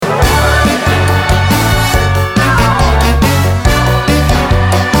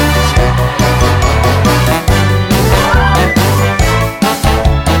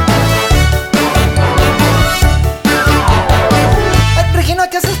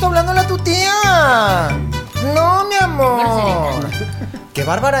justo hablándole a tu tía. No, mi amor. Qué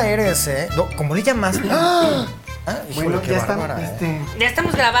bárbara eres, ¿eh? ¿Cómo le llamaste? Bueno, qué ya bárbara, estamos, Ya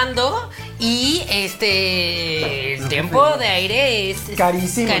estamos grabando y el tiempo de aire es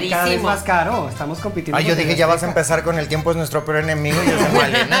carísimo, carísimo. cada vez más caro. Estamos compitiendo. Ay, yo dije, ya vas a empezar con el tiempo es nuestro peor enemigo. Y yo soy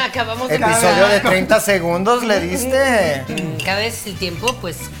Malena. Acabamos de Episodio de empezar. 30 segundos le diste. Cada vez el tiempo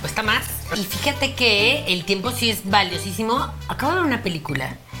pues cuesta más. Y fíjate que el tiempo sí es valiosísimo. Acabo de ver una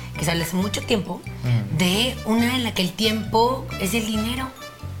película que sale hace mucho tiempo de una en la que el tiempo es el dinero.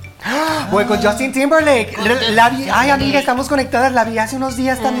 Bueno, con Justin Timberlake. Con Justin Ay, amiga, Timberlake. estamos conectadas. La vi hace unos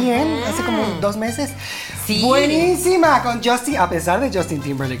días también, hace como 2 meses. Sí. Buenísima con Justin, a pesar de Justin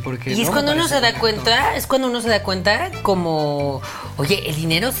Timberlake, porque Y es no, cuando me uno se parece da buen actor. cuenta, es cuando uno se da cuenta como, oye, el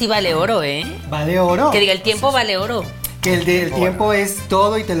dinero sí vale oro, ¿eh? Vale oro. Que diga, el tiempo vale oro. Que el tiempo es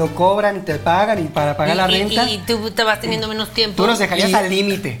todo y te lo cobran y te pagan y para pagar la renta. Y tú te vas teniendo menos tiempo. Tú nos dejarías Y- al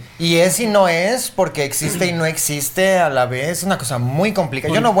límite. Y es y no es, porque existe y no existe a la vez. Es una cosa muy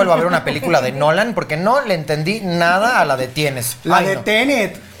complicada. Yo no vuelvo a ver una película de Nolan porque no le entendí nada a la de Tienes. La Ay, de no.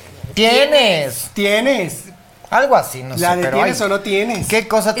 Tenet. Tienes. Tienes. Algo así, no sé. La de pero tienes ay, o no tienes. Qué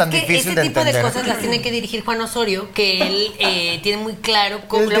cosa tan es que difícil ese de tipo entender. de cosas las tiene que dirigir Juan Osorio, que él tiene muy claro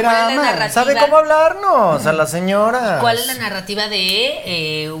cómo, El cuál es la drama. narrativa. ¿Sabe cómo hablarnos a la señora? ¿Cuál es la narrativa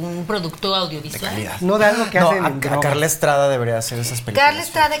de un producto audiovisual? calidad? No de algo que No, hacen en a drogas. Carla Estrada debería hacer esas películas. Carla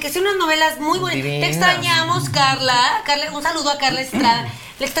Estrada, que hace unas novelas muy bonitas. Divinas. Te extrañamos, Carla. Un saludo a Carla Estrada.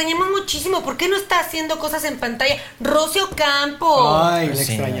 Le extrañamos muchísimo. ¿Por qué no está haciendo cosas en pantalla? Rocio Campos. Ay, le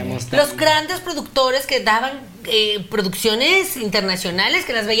Sí. extrañamos tanto. Los grandes productores que daban producciones internacionales,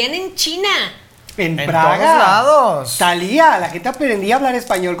 que las veían en China. En En Praga. todos lados. Talía, la gente aprendía a hablar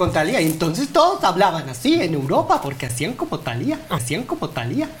español con Talía. Y entonces todos hablaban así en Europa porque hacían como Talía. Hacían como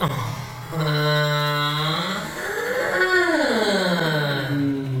Talía.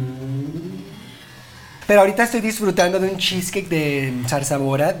 Pero ahorita estoy disfrutando de un cheesecake de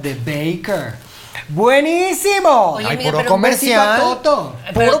zarzamora de Baker. ¡Buenísimo! Oye, Ay, amiga, puro pero comercial. besito a Toto.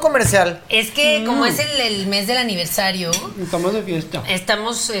 Puro Pero- comercial. Es que como es el mes del aniversario, Estamos de fiesta.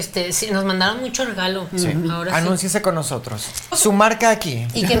 estamos, sí, nos mandaron mucho regalo. Ahora sí. Anúnciese con nosotros. Su marca aquí.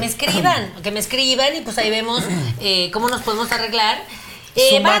 Y que me escriban y pues ahí vemos cómo nos podemos arreglar.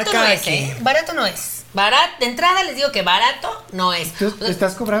 Su Barato marca no es, aquí. ¿eh? Barato no es. De entrada les digo que barato no es. ¿Tú te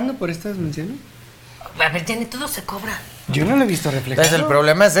estás cobrando por estas menciones? A ver, tiene todo se cobra. Yo no lo he visto reflejado. Entonces el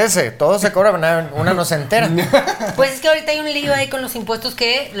problema es ese. Todo se cobra, una no se entera. Pues es que ahorita hay un lío ahí con los impuestos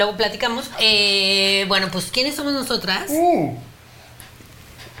que luego platicamos. Bueno, pues ¿quiénes somos nosotras?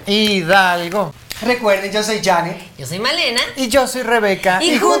 Hidalgo. Recuerden, yo soy Janet. Yo soy Malena. Y yo soy Rebeca.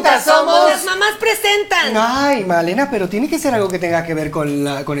 Y juntas somos Las Mamás Presentan. Ay, Malena, pero tiene que ser algo que tenga que ver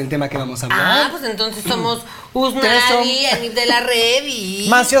con el tema que vamos a hablar. Ah, pues entonces somos Ustedes Usnavi, son- Anif de la Rev y...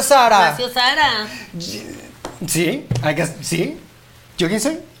 Macio Sara. Macio Sara. Sí, sí. ¿Yo quién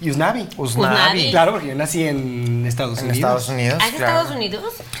soy? Yusnavi. Usnavi. Claro, porque yo nací en Estados En Unidos. Estados Unidos. ¿Ah, es de claro. Estados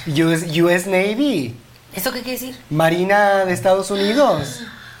Unidos? US Navy. ¿Esto qué quiere decir? Marina de Estados Unidos.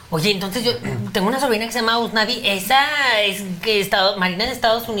 Oye, entonces yo tengo una sobrina que se llama Usnavi. ¿Esa es Marina de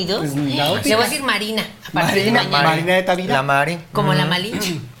Estados Unidos? Pues, náutica. Le voy a decir Marina. A partir de Marina, mañana. Marina de Tavira. La Mari. Como la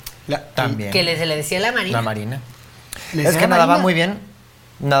Malinche. También. Que se le decía la Marina. La Marina. ¿Le Es decía que nadaba Marina? muy bien.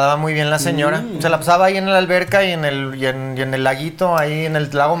 Nadaba muy bien la señora. Se la pasaba ahí en la alberca y en el laguito, ahí en el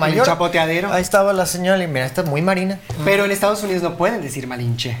lago En el mayor. chapoteadero. Ahí estaba la señora y mira, esta es muy marina. Pero en Estados Unidos no pueden decir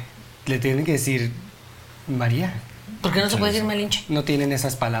Malinche. Le tienen que decir María. ¿Por qué no se puede decir Malinche? No tienen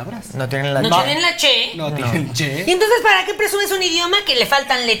esas palabras. No tienen la No tienen la che. No tienen ¿Y che. entonces para qué presumes un idioma que le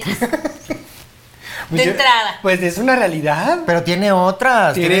faltan letras? Pues yo- entrada. Pues es una realidad. Pero tiene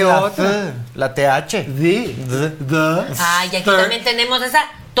otras. Tiene la otra. F, la TH. The. Ay, y aquí Thir- también tenemos esa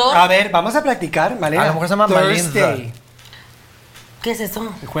A ver, vamos a practicar, Malena. A lo mejor se llama Thursday. Malinda. ¿Qué es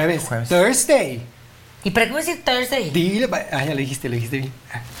eso? Jueves. Jueves. Thursday. ¿Y para qué voy a decir Thursday? Dile, ya lo dijiste bien.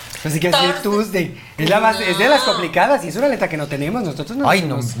 Así que decir Thursday. Tuesday. Es la más, es de las complicadas y es una letra que no tenemos. Nosotros no Ay,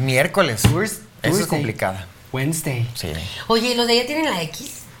 no, decimos miércoles. Esa es Tuesday. complicada. Wednesday. Sí. Oye, ¿y los de allá tienen la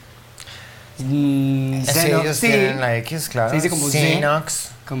X? Sí, Xenox, ellos sí. tienen la X, claro. Se dice como Z. Xenox.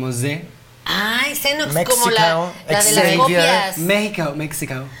 Como Z. Ay, Xenox, México, como la de las Xavier. copias. México.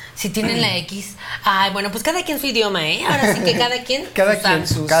 Si tienen la X. Ay, bueno, pues cada quien su idioma, ¿eh? Ahora sí que cada quien. Cada su quien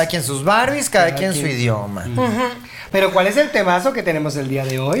santo. sus. Cada quien sus Barbies, cada Cada quien su quien. idioma. Pero ¿cuál es el temazo que tenemos el día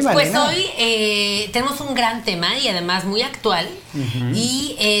de hoy, Malena? Pues hoy tenemos un gran tema y además muy actual.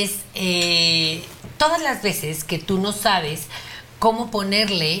 Y es todas las veces que tú no sabes cómo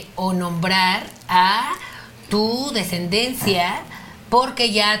ponerle o nombrar a tu descendencia,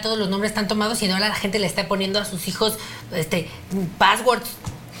 porque ya todos los nombres están tomados y ahora la gente le está poniendo a sus hijos passwords.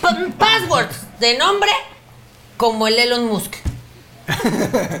 passwords de nombre como el Elon Musk.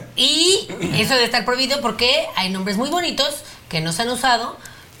 Y eso debe estar prohibido porque hay nombres muy bonitos que no se han usado,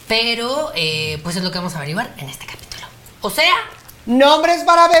 pero pues es lo que vamos a averiguar en este capítulo. O sea, ¡nombres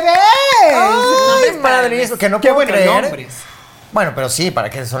para bebés! nombres para madre bebés. mía, que no ¡Qué puedo buenos creer. nombres! Bueno, pero sí, ¿para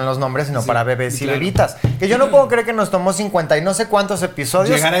qué son los nombres sino para bebés y claro. bebitas? Que yo no puedo creer que nos tomó 50 y no sé cuántos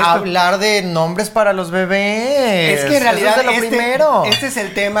episodios Llegar a esto. hablar de nombres para los bebés. Es que en realidad Eso es de lo primero. este es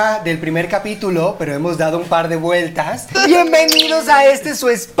el tema del primer capítulo, pero hemos dado un par de vueltas. Bienvenidos a este su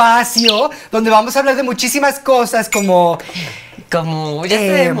espacio, donde vamos a hablar de muchísimas cosas como Ya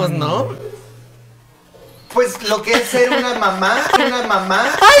sabemos, ¿no? Pues lo que es ser una mamá. ¡Ay,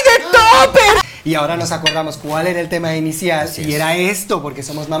 de topper! Y ahora nos acordamos cuál era el tema inicial y era esto, porque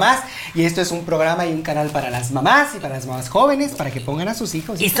somos mamás y esto es un programa y un canal para las mamás y para las mamás jóvenes para que pongan a sus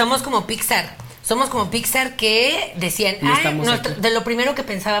hijos. Y somos como Pixar. Somos como Pixar que decían, Y estamos aquí. de lo primero que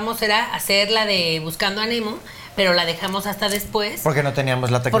pensábamos era hacer la de Buscando a Nemo, pero la dejamos hasta después. Porque no teníamos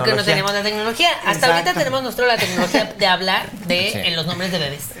la tecnología. Porque no teníamos la tecnología. Hasta Exacto. ahorita tenemos nosotros la tecnología de hablar de Sí. los nombres de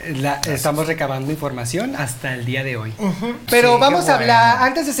bebés. Estamos recabando información hasta el día de hoy. Pero Sí, vamos qué a hablar, bueno.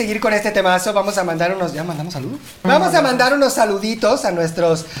 antes de seguir con este temazo, vamos a mandar unos, ¿ya mandamos saludos? Vamos a mandar unos saluditos a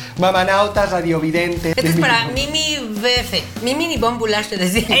nuestros mamanautas radiovidentes. Esto es para Mimi BF, Mimi ni Bon Boulash, te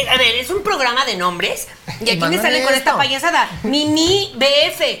decía. A ver, es un programa de nombres y aquí me Mándame salen con esta esto. payasada. Mimi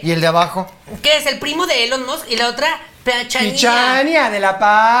BF, ¿Y el de abajo? que es el primo de Elon Musk y la otra, Pachania. Pichania de La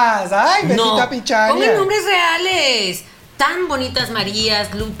Paz. Ay, besita Pichania. Pongan nombres reales. Tan bonitas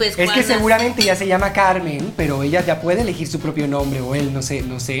Marías, Lupes, Es que Juanas. seguramente ella se llama Carmen, pero ella ya puede elegir su propio nombre o él, no sé.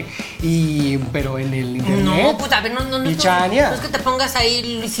 Pero en el internet. No, pues a ver, no. Pichania. No es que te pongas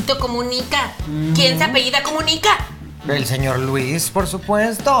ahí Luisito Comunica. ¿Quién se apellida Comunica? El señor Luis, por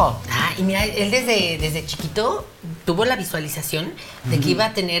supuesto. Ah, y mira, él desde chiquito tuvo la visualización de que iba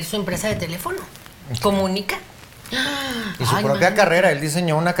a tener su empresa de teléfono. Comunica. Y su Ay, propia imagínate. carrera. Él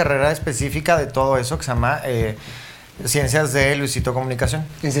diseñó una carrera específica de todo eso que se llama Ciencias de Luisito Comunicación.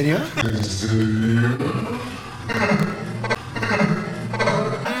 ¿En serio?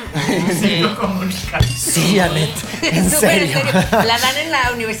 Sí, Anet. En Súper serio. La dan en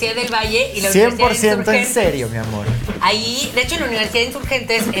la Universidad del Valle y la Universidad 100% en Insurgentes. serio, mi amor. Ahí, de hecho, en la Universidad de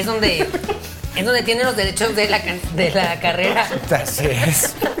Insurgentes es donde tienen los derechos de la carrera. Así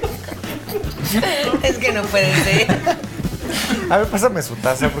es. Es que no puede ser. A ver, pásame su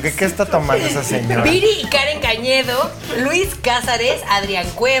taza, porque ¿qué está tomando esa señora? Viri y Karen Cañedo, Luis Cázares, Adrián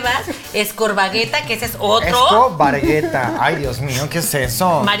Cuevas, Escorbagueta, que ese es otro. Esto, Vargueta. Ay, Dios mío, ¿qué es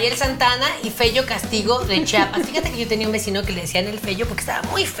eso? Mariel Santana y Fello Castigo de Chiapas. Fíjate que yo tenía un vecino que le decían el Fello porque estaba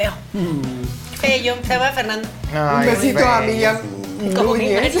muy feo. Fello, se llama Fernando. Un Ay, besito a bello. Miriam Como mi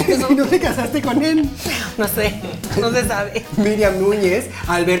Núñez. marido. ¿No te casaste con él? No sé, no se sabe. Miriam Núñez,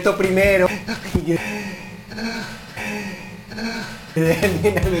 Alberto I.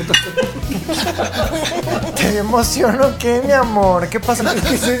 Alberto. ¿Te emociono qué, mi amor? ¿Qué pasa? Es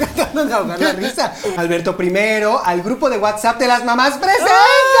que estoy tratando de ahogar la risa. Alberto I, al grupo de WhatsApp de las mamás presentan.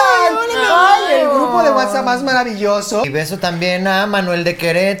 ¡Ay, el grupo de WhatsApp más maravilloso! Y beso también a Manuel de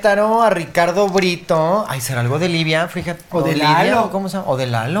Querétaro, a Ricardo Brito. Ay, ¿será algo de Livia? Fíjate. O de Livia, Lalo. ¿o ¿Cómo se llama? O de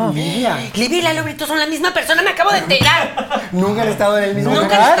Lalo. Livia. Livia y Lalo Brito son la misma persona, me acabo de enterar. Nunca han estado en el mismo Nunca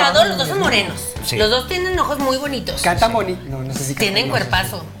lugar. han estado, los dos son morenos. Sí. Los dos tienen ojos muy bonitos. Canta bonito. No sé si canta Tienen bonito.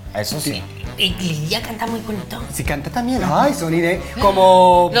 cuerpazo. Eso sí. Y Lidia canta muy bonito. Sí, canta también. Ay, son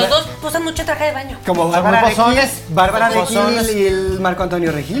como. Los dos usan mucho traje de baño. Como Son Bárbara muy Regil, pozones. Bárbara Pozones. Regil y el Marco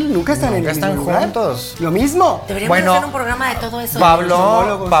Antonio Regil nunca están en el Nunca mismo están lugar. juntos. Lo mismo. Deberíamos Bueno, hacer un programa de todo eso.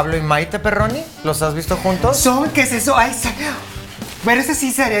 Somólogos. Pablo y Maite Perroni, ¿los has visto juntos? ¿Qué es eso? Ay, pero ese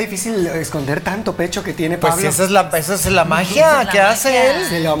sí sería difícil esconder tanto pecho que tiene Pues Pablo. sí, esa es la magia Esa es la que hace magia. él.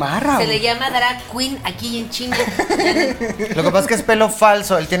 Se lo amarra. Se le llama drag queen aquí en China. Lo que pasa es que es pelo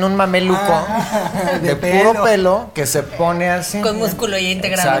falso, él tiene un mameluco de de puro pelo. pelo que se pone así. Con músculo ya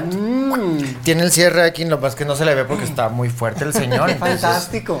integrado. Exacto. Tiene el cierre aquí, lo que pasa es que no se le ve porque está muy fuerte el señor. entonces-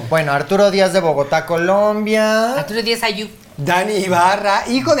 Fantástico. Bueno, Arturo Díaz de Bogotá, Colombia. Arturo Díaz Ayub. Dani Ibarra,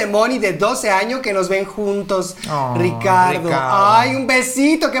 hijo de Moni de 12 años que nos ven juntos. Oh, Ricardo. Ricardo. Ay, un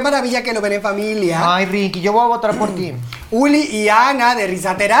besito. Qué maravilla que lo ven en familia. Ay, Ricky, yo voy a votar por ti. Uli y Ana de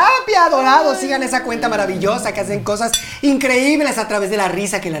Risaterapia, adorados. Sigan esa cuenta maravillosa que hacen cosas increíbles a través de la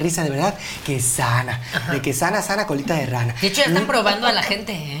risa, que la risa de verdad que sana. De que sana, colita de rana. De hecho, ya están probando a la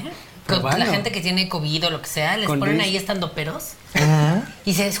gente, ¿eh? Con Probando. la gente que tiene COVID o lo que sea, les Con ponen Luis. ahí estando peros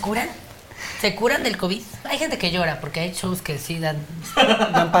y se descuran. ¿Se curan del COVID? Hay gente que llora porque hay shows que sí dan.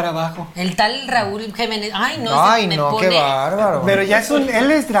 Van para abajo. El tal Raúl Jiménez. Ay, Ay, no, qué bárbaro. Pero ya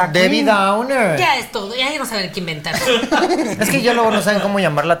él es drag queen. Debbie Downer. Ya es todo, ya no saben qué inventar. Es que ya luego no saben cómo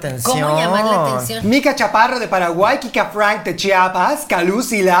llamar la atención. ¿Cómo llamar la atención? Mica Chaparro de Paraguay, Kika Frank de Chiapas,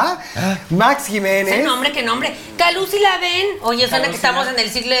 Calúcila, Max Jiménez. ¿Qué nombre, qué nombre? Calú, si la ven. Oye, suena que estamos en el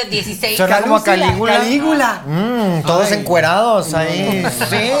siglo XVI. Suena como a Calúcila, Calígula. Calígula. Todos Ay. encuerados ahí.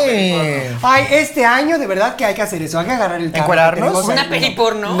 Sí. Ay, este año de verdad que hay que hacer eso, hay que agarrar el carro. ¿Encuerarnos? que tenemos Una ahí.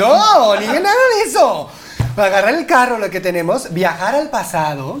 peliporno. No, ni nada de eso. Agarrar el carro, lo que tenemos, viajar al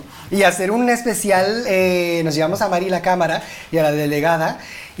pasado y hacer un especial. Nos llevamos a Mari la cámara y a la delegada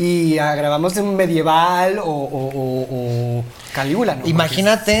y grabamos un medieval o Calígula, ¿no?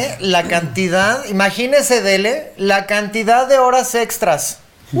 Imagínate la cantidad, imagínese, Dele, la cantidad de horas extras.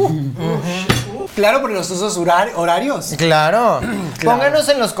 Claro, por los usos horarios. Claro. Pónganos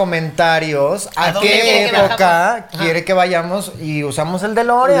en los comentarios a dónde quiere qué que época quiere que vayamos y usamos el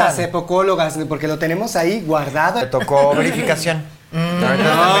DeLorean. Las epocólogas, porque lo tenemos ahí guardado. Me tocó verificación. Ahorita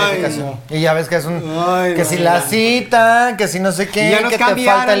está en verificación. Y ya ves que es un Ay, que no, si no. la cita, que si no sé qué, Y ya nos que te falta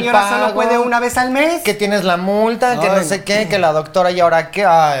cambiaron el y ahora pago, solo puede una vez al mes. que tienes la multa, que Ay, no sé qué, que la doctora y ahora qué.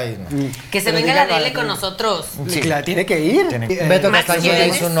 Ay, no. Que se Pero venga la díganlo DL a con nosotros. Sí. La tiene que ir. Beto Max Castañeda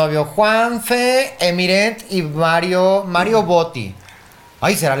y Jiménez. su novio Juanfe, Emiret y Mario Botti.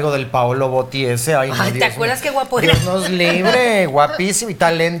 Ay, será algo del Paolo Botti ese. Ay, no, Ay, ¿te Dios acuerdas mío. qué guapo era? Dios nos libre, guapísimo y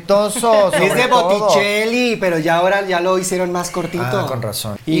talentoso. Es sobre de todo. Botticelli, pero ya ahora ya lo hicieron más cortito. Ah, con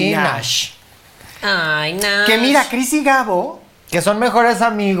razón. Y Y Nash. Nash. Ay, no. Que mira, Cris y Gabo. Que son mejores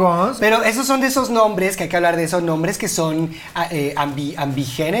amigos. Pero esos son de esos nombres, que hay que hablar de esos nombres que son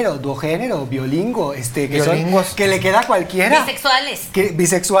ambigénero, duogénero, biolingüo, que Biolingüos. son, que le queda a cualquiera. Bisexuales.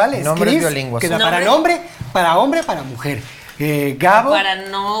 Bisexuales. Nombres Cris, biolingüos. Queda Nombres- para hombre, para mujer. Gabo. Para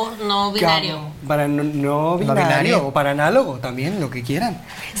no binario. Gabo, para no binario, binario. o para análogo también, lo que quieran.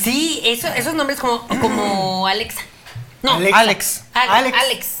 Sí, esos nombres como Alexa. No, Alex. Alex.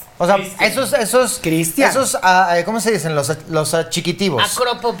 Alex. O sea, esos Cristian. esos ¿cómo se dicen? Los chiquitivos.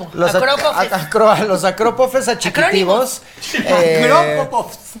 Acrópopo. Los Acrópofes. Los acrópofes achiquitivos.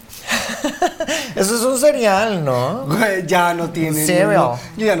 Acrópopo. Eso es un cereal, ¿no? Güey, ya no tiene. Cereal. No,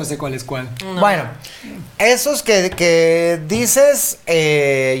 yo ya no sé cuál es cuál. Bueno, esos que dices,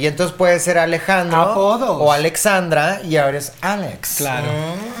 y entonces puede ser Alejandro Apodos. o Alexandra, y ahora es Alex. Claro.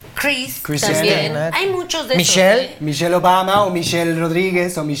 Chris Christian. también. Hay muchos de Michelle. esos. Michelle Obama o Michelle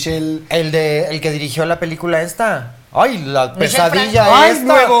Rodríguez o Michelle. El que dirigió la película esta. Ay, la Michelle pesadilla Franco. ¡Ay, esta.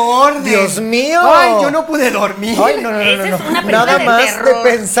 nuevo orden! Dios mío. ¡Ay, yo no pude dormir! Ay, no. Esa es una película Nada de más terror. de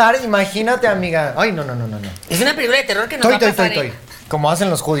pensar, imagínate, amiga. Ay, no. Es una película de terror que nos va a pasar. Toy. Como hacen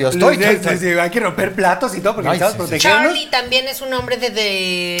los judíos. Sí, Toy. sí, hay que romper platos y todo porque Ay, necesitamos sí, sí. protegernos. Charlie también es un hombre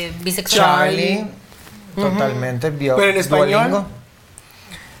de bisexual. Charlie. Totalmente. Pero en español. Duolingo.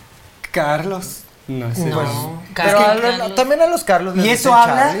 Carlos. No sé. No, Pero Carlos. también a los Carlos les Y dicen eso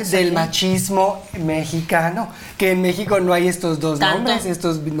habla Charlies del aquí. machismo mexicano. Que en México no hay estos dos Tanto. nombres,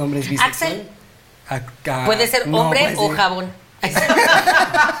 estos nombres bisexuales. Axel. Puede ser hombre o jabón.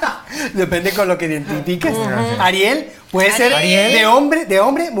 Depende con lo que identifiques. Ariel puede ser Ariel. de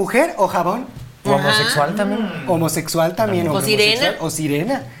hombre, mujer o jabón. O homosexual también. Homosexual también. O hombre sirena. homosexual, O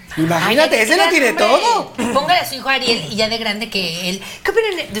sirena. Ay, Imagínate, ya ese lo tiene hombre. todo. Póngale a su hijo Ariel y ya de grande que él. ¿Qué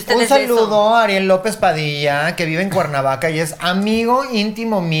opinan de ustedes Un de eso? saludo a Ariel López Padilla, que vive en Cuernavaca y es amigo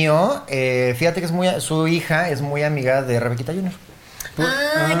íntimo mío. Fíjate que su hija es muy amiga de Rebequita Junior.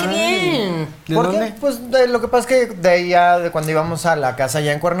 Ay, qué bien. ¿De ¿Por dónde? qué? Pues lo que pasa es que de ella, de cuando íbamos a la casa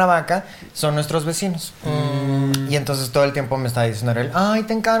allá en Cuernavaca, son nuestros vecinos. Y entonces todo el tiempo me está diciendo Ariel, ay,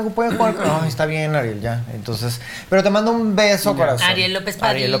 te encargo, puedes jugar con... Ay, está bien, Ariel, ya. Entonces, pero te mando un beso, corazón. Ariel López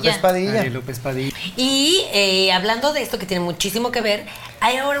Padilla. Ariel López Padilla. Ariel López Padilla. Y hablando de esto que tiene muchísimo que ver,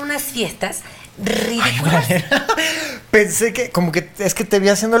 hay ahora unas fiestas ridículas. Pensé que, como que, es que te vi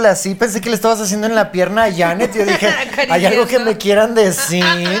haciéndole así, pensé que le estabas haciendo en la pierna a Janet. Yo dije, hay algo que me quieran decir.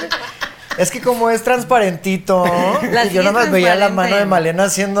 Es que como es transparentito, La y yo sí nada es más veía la transparente. mano de Malena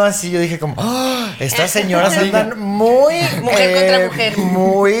haciendo así, yo dije como, "Ah, estas señoras andan muy... Mujer contra mujer.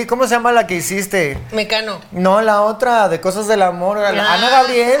 Muy, ¿cómo se llama la que hiciste? Mecano. No, la otra, de Cosas del Amor, Ah, Ana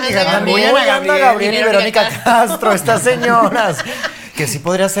Gabriel, Ana dije, andan muy Gabriel. Ana Gabriel y Y Verónica Verónica Castro, estas señoras. Que sí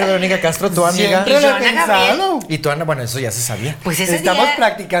podría ser Verónica Castro, tu amiga. Siempre lo he Ana pensado. Y tú, Ana, bueno, eso ya se sabía. Pues ese Estamos día,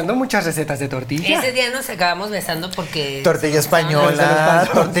 practicando muchas recetas de tortilla. ese día nos acabamos besando porque... Tortilla Los española,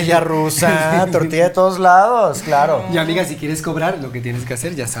 españoles. tortilla rusa, tortilla de todos lados, claro. Y amiga, si quieres cobrar, lo que tienes que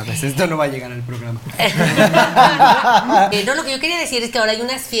hacer, ya sabes, esto no va a llegar al programa. No, lo que yo quería decir es que ahora hay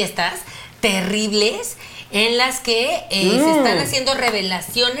unas fiestas terribles en las que se están haciendo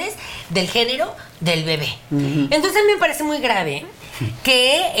revelaciones del género del bebé. Entonces a mí me parece muy grave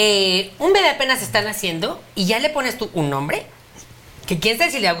que un bebé apenas están haciendo y ya le pones tú un nombre que quién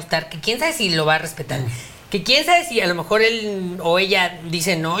sabe si le va a gustar, que quién sabe si lo va a respetar, que quién sabe si a lo mejor él o ella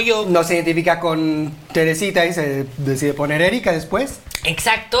dice no, yo... No se identifica con Teresita y se decide poner Erika después.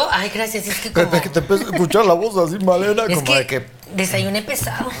 Exacto. Ay, gracias. Es que como... Que te empieza a escuchar la voz así, Malena, Es como de que... desayuné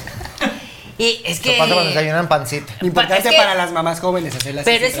pesado. Y es que... Lo pasa cuando desayunan pancita. Importante es que- para las mamás jóvenes hacerlas.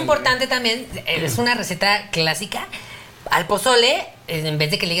 Pero es importante también, es una receta clásica. Al pozole, en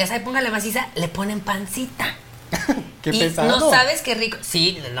vez de que le digas, ay, póngale maciza, le ponen pancita. Qué y pesado. no sabes qué rico.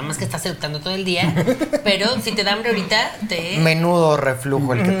 Sí, nada más que estás eructando todo el día. Pero si te da hambre ahorita, te... Menudo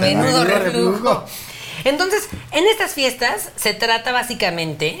reflujo el que te da. Menudo Menudo reflujo. reflujo. Entonces, en estas fiestas se trata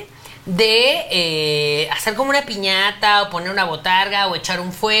básicamente de hacer como una piñata o poner una botarga o echar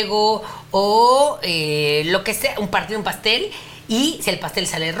un fuego o lo que sea, partir un pastel. Y si el pastel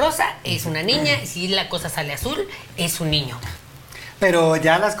sale rosa, es una niña. Y si la cosa sale azul, es un niño. Pero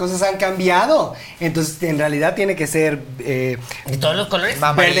ya las cosas han cambiado. Entonces, en realidad tiene que ser De todos los colores.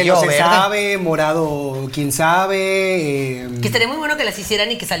 verde, no se verde. sabe, morado, quién sabe. Que estaría muy bueno que las hicieran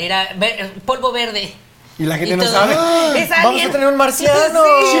y que saliera polvo verde. Y la gente Y no todo. sabe. Es Vamos alguien. a tener un marciano.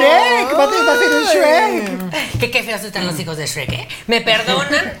 Sí. Shrek, va a hacer un Shrek. Que qué feos están los hijos de Shrek, ¿eh? Me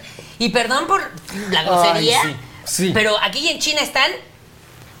perdonan. Y perdón por la grosería. Ay, sí, sí. Pero aquí en China están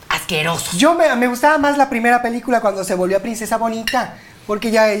asquerosos. Yo me gustaba más la primera película cuando se volvió princesa bonita. Porque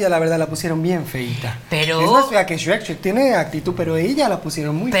ya ella, la verdad, la pusieron bien feita. Pero- Es más fea que Shrek. Shrek tiene actitud, pero ella la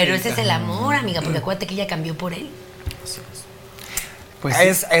pusieron muy Pero feita. ese es el amor, amiga, porque acuérdate que ella cambió por él. Pues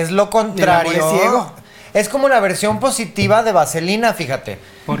sí. Es lo contrario. El amor es ciego. Es como la versión positiva de Vaselina, fíjate.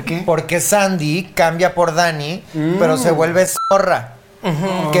 ¿Por qué? Porque Sandy cambia por Dani, pero se vuelve zorra.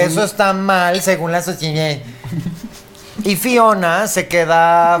 Que eso está mal según la sociedad. Y Fiona se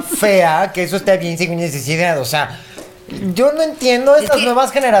queda fea, que eso está bien según la sociedad. O sea, yo no entiendo estas que-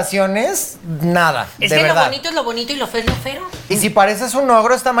 nuevas generaciones, nada, Es de que verdad. lo bonito es lo bonito y lo feo es lo feo. Y si pareces un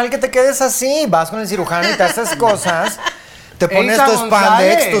ogro, está mal que te quedes así. Vas con el cirujano y te haces cosas. Te pones Eiza tu spandex,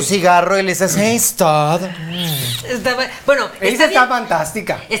 González. tu cigarro y le dices, hey, stud. Bueno, Ella está bien,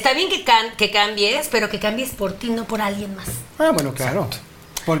 fantástica. está bien que cambies, pero que cambies por ti, no por alguien más. Ah, bueno, claro.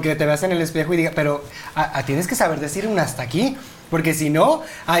 Porque te veas en el espejo y digas, pero tienes que saber decir un hasta aquí. Porque si no,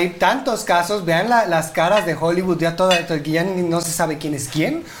 hay tantos casos. Vean las caras de Hollywood, ya que ya no se sabe quién es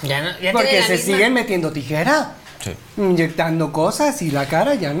quién. Ya tienen Porque la se misma. siguen metiendo tijera. Sí. Inyectando cosas y la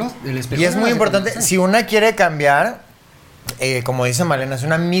cara ya no. El espejo Y es no muy la importante, reconoce. si una quiere cambiar, como dice Malena, si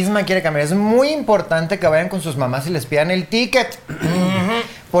una misma quiere cambiar, es muy importante que vayan con sus mamás y les pidan el ticket.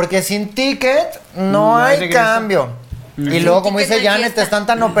 Porque sin ticket no hay regreso. cambio. Y luego, como ticket dice no hay Janet, fiesta. están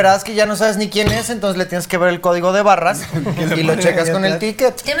tan operadas que ya no sabes ni quién es, entonces le tienes que ver el código de barras y lo ponen checas ahí con el atrás.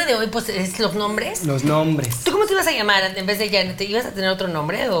 ticket. El tema de hoy, pues, es los nombres. Los nombres. ¿Tú cómo te ibas a llamar en vez de Janet? ¿Te ibas a tener otro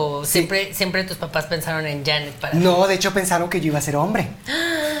nombre o siempre tus papás pensaron en Janet para... No, de hecho pensaron que yo iba a ser hombre.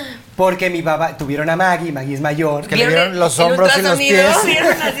 Porque mi papá, tuvieron a Maggie es mayor. Que le vieron los el hombros y los ultrasonido, pies.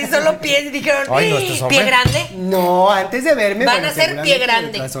 Vieron así solo pies y dijeron, Ay, no, este es hombre. pie grande. No, antes de verme. Van a ser pie seguramente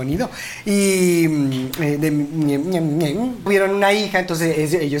grande. ultrasonido. Y tuvieron una hija,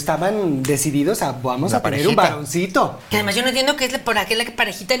 entonces ellos estaban decididos a vamos La a tener un parejita. varoncito. Que además yo no entiendo qué es por aquella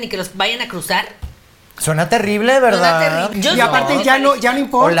parejita ni que los vayan a cruzar. Suena terrible, ¿verdad? Suena terrible. Yo Y no. aparte ya no O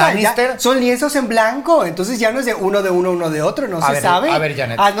importa. Lannister. Ya son lienzos en blanco. Entonces ya no es de uno, uno de otro. No A se ver, sabe. a ver,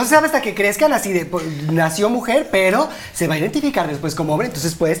 Janet. No se sabe hasta que crezcan así de. Nació mujer, pero se va a identificar después como hombre.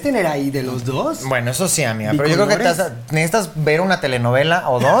 Entonces puedes tener ahí de los dos. Bueno, eso sí, amiga. Pero yo creo que Bicolores. necesitas ver una telenovela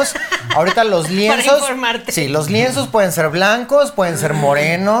o dos. Ahorita los lienzos. informarte. Sí, los lienzos pueden ser blancos, pueden ser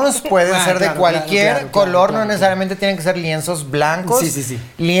morenos, pueden Ah, ser de claro, cualquier claro, color. claro, No necesariamente tienen que ser lienzos blancos. Sí, sí, sí.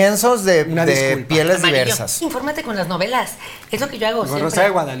 Lienzos de Una disculpa. pieles Amarillo. diversas. Infórmate con las novelas. Es lo que yo hago Con siempre. Rosa de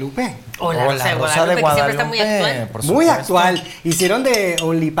Guadalupe. O la Rosa de Guadalupe, que siempre está muy actual. por Muy supuesto. actual. Hicieron de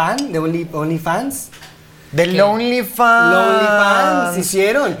OnlyFans. De Lonely Fans. Lonely Fans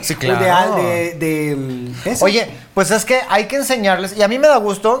hicieron. Sí, claro. Eso. Oye, pues es que hay que enseñarles, y a mí me da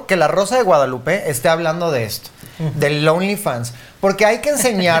gusto que la Rosa de Guadalupe esté hablando de esto, del OnlyFans, porque hay que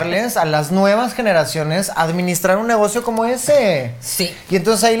enseñarles a las nuevas generaciones a administrar un negocio como ese. Sí. Y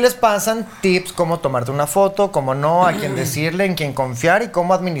entonces ahí les pasan tips, cómo tomarte una foto, cómo no, a quién decirle, en quién confiar y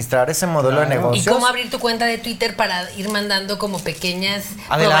cómo administrar ese modelo de Claro. Y negocios. cómo abrir tu cuenta de Twitter para ir mandando como pequeñas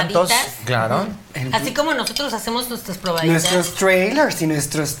Adelantos, probaditas. claro. Así como nosotros hacemos nuestras probaditas. Nuestros trailers y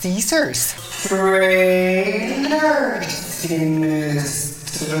nuestros teasers. Trailers y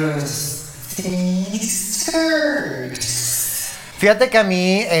nuestros teasers. Fíjate que a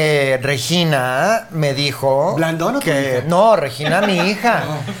mí Regina me dijo ¿Blandón o tu que hija? no, Regina mi hija,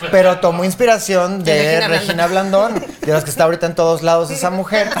 pero tomó inspiración de Regina Blandón, de las que está ahorita en todos lados esa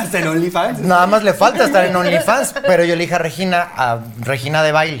mujer. Hasta en OnlyFans. Nada más le falta estar en OnlyFans, pero yo le dije a Regina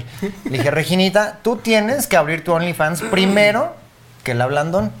de baile, le dije, Reginita, tú tienes que abrir tu OnlyFans primero que la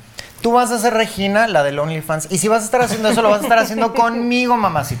Blandón. Tú vas a ser Regina, la del OnlyFans. Y si vas a estar haciendo eso, lo vas a estar haciendo conmigo,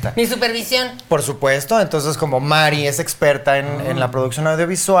 mamacita. Mi supervisión. Por supuesto. Entonces, como Mari es experta en la producción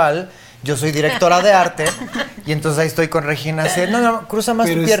audiovisual, yo soy directora de arte. Y entonces ahí estoy con Regina. Así, no, cruza más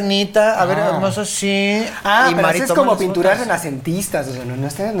Pero tu es- piernita. A ver, más así. Ah, y pero Mari eso es toma como las pinturas fotos. renacentistas. O sea,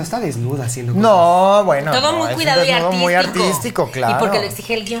 no está desnuda haciendo cosas. No, bueno. Todo no, muy es un cuidado y desnudo artístico. muy artístico, claro. Y porque lo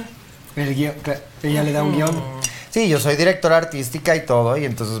exige el guión. El guión, claro, ella le da un guión. Sí, yo soy directora artística y todo, y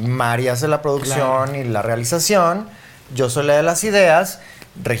entonces Mari hace la producción y la realización, yo soy la de las ideas,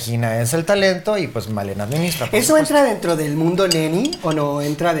 Regina es el talento y pues Malena administra. por ¿Eso supuesto. entra dentro del mundo neni o no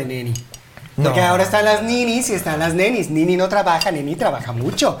entra de neni? Porque No. ahora están las ninis y están las nenis. Nini no trabaja, neni trabaja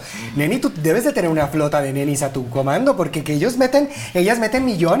mucho. Neni, tú debes de tener una flota de nenis a tu comando porque que ellas meten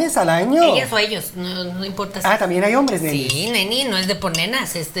millones al año. Ellas o ellos, no importa. Ah, también hay hombres nenis. Sí, neni, no es de por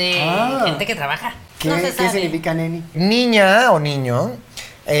nenas, es de Ah. gente que trabaja. ¿Qué, No se qué sabe. significa neni? Niña o niño,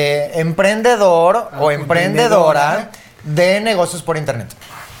 emprendedor o emprendedora de negocios por internet.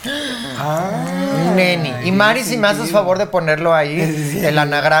 Neni. Y Mari, si me haces favor de ponerlo ahí, el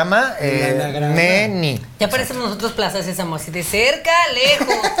anagrama, El anagrama. Neni. Ya parecemos nosotros Plaza Sésamo, así de cerca,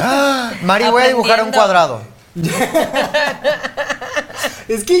 lejos. Mari, voy a dibujar un Aprendiendo. cuadrado.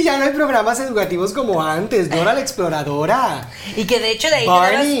 Es que ya no hay programas educativos como antes. Dora la exploradora. Y que de hecho de ahí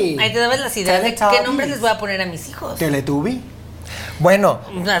Barney. te dabas las ideas de qué Teletubbies. nombres les voy a poner a mis hijos. Teletubi. Bueno,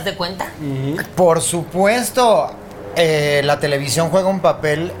 ¿Te das de cuenta? por supuesto, la televisión juega un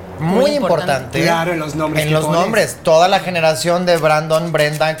papel muy Muy importante. importante. Claro, en los nombres En que los pones. nombres. Toda la generación de Brandon,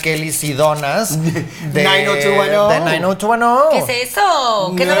 Brenda, Kelly y Donas. De 90210. De 90210. ¿Qué es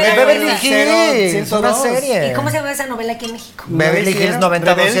eso? ¿Qué No, novela De es Beverly esa? Hills. Es una 102. serie. ¿Y cómo se llama esa novela aquí en México? Beverly Hills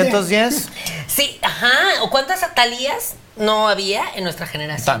 90210. Sí, ajá. ¿O cuántas Talías no había en nuestra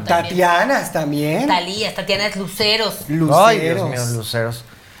generación? Tan- también? Tatianas también. Talías, Tatianas Luceros. Luceros. Ay, Dios mío, luceros.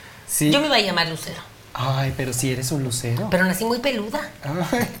 Sí. Yo me iba a llamar Lucero, Ay, pero si eres un lucero. pero nací muy peluda.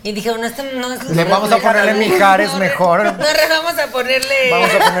 Ay. Y dije, no, este no es Le Lucero. vamos a ponerle Mijares No, mejor. No, vamos a ponerle, Vamos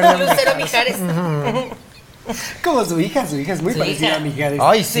a ponerle Lucero Mijares. Como su hija es muy Su parecida hija. a Mijares.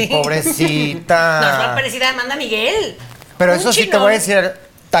 Ay, sí, Sí. pobrecita. No, es más parecida a Amanda Miguel. Pero Un eso sí te chinón. voy a decir,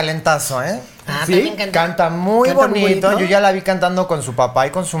 talentazo, ¿eh? Ah, ¿Sí? también canta. Canta muy ¿Canta muy bonito. bonito? Yo ya la vi cantando con su papá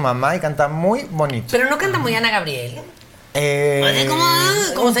y con su mamá y canta muy bonito. Pero no canta muy Ana Gabriel. Oye, ¿cómo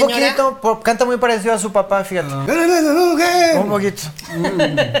un señora? poquito, canta muy parecido a su papá, fíjate. Un poquito.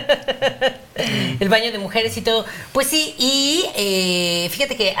 El baño de mujeres y todo. Pues sí, y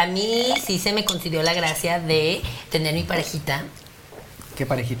fíjate que a mí sí se me concedió la gracia de tener mi parejita. ¿Qué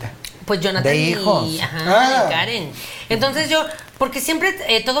parejita? Pues Jonathan De y, hijos. ajá, Ah. y Karen. Entonces yo, porque siempre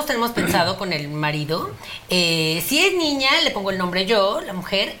todos tenemos pensado con el marido, si es niña le pongo el nombre yo, la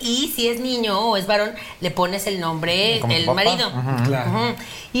mujer, y si es niño o es varón le pones el nombre Como el papá. marido. Ujú. Claro. Ujú.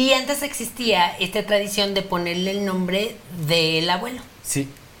 Y antes existía esta tradición de ponerle el nombre del abuelo. Sí.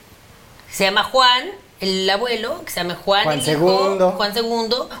 Se llama Juan, el abuelo, que se llama Juan, Juan el segundo. hijo, Juan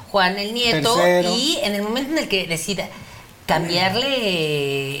segundo, Juan el nieto, Tercero. y en el momento en el que decida cambiar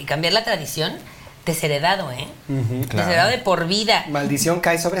la tradición, desheredado, ¿eh? claro. Desheredado de por vida. Maldición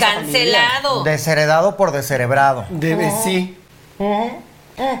cae sobre esa familia. Cancelado. Desheredado por descerebrado. Debe, sí.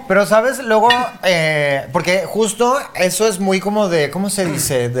 Pero, ¿sabes? Luego, porque justo eso es muy como de, ¿cómo se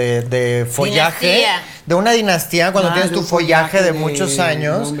dice? De follaje. Dinastía. De una dinastía, cuando Ah, tienes de tu un follaje follaje de de muchos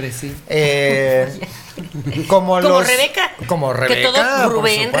años. nombre, sí. Como Como Rebeca. Como Rebeca. Que todos, por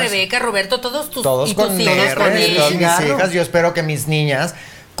Rubén, supuesto. Rebeca, Roberto, todos tus Todos y tus con hijos R, con y él. todas mis Claro. hijas. Yo espero que mis niñas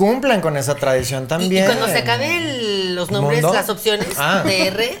cumplan con esa tradición Y también. cuando se acaben los nombres, ¿Mundo? las opciones Ah. de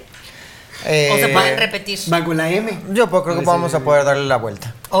R, Eh, o se pueden repetir. Va con la M. Yo creo que vamos a poder darle la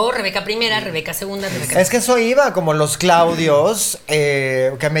vuelta. O Rebeca primera, Rebeca segunda, Rebeca. Es que eso iba, como los Claudios,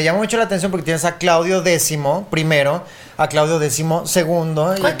 que me llama mucho la atención porque tienes a Claudio X primero, a Claudio X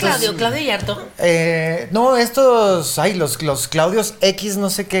segundo. y ¿Cuál entonces, Claudio? ¿Claudio Yarto? No, estos, los Claudios X, no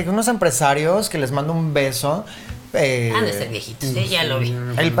sé qué, unos empresarios que les mando un beso. Han de ser viejitos, ya lo vi.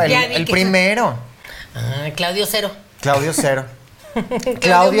 El Ya vi que- primero, Ah, Claudio cero. Claudio cero.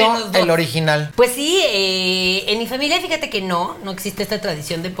 Claudio, menos dos. el original. Pues sí, en mi familia fíjate que no existe esta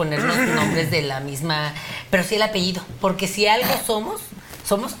tradición de ponernos nombres de la misma, pero sí el apellido, porque si algo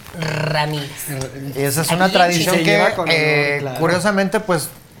somos Ramírez. Y esa es Aquí una en tradición Chile. Se que, lleva con honor, claro. curiosamente, pues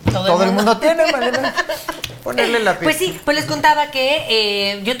Todo el todo el mundo. mundo tiene, Malena. Ponerle la Pues sí, pues les contaba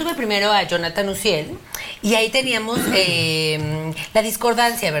que yo tuve primero a Jonathan Uciel y ahí teníamos la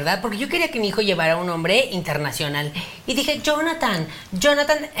discordancia, ¿verdad? Porque yo quería que mi hijo llevara un nombre internacional. Y dije, Jonathan,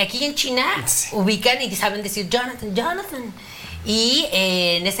 aquí en China ubican y saben decir Jonathan. Y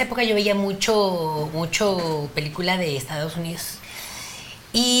en esa época yo veía mucho película de Estados Unidos.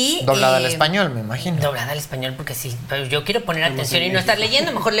 Y, doblada al español, me imagino. Doblada al español porque sí, pero yo quiero poner atención y no estar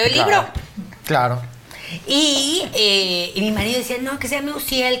leyendo, mejor leo el libro. Claro. Y mi marido decía, no, que se llame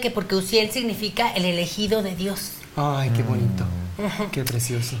Uziel, que porque Uziel significa el elegido de Dios. Ay, qué bonito. Qué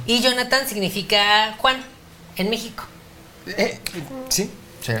precioso. Y Jonathan significa Juan, en México. Sí.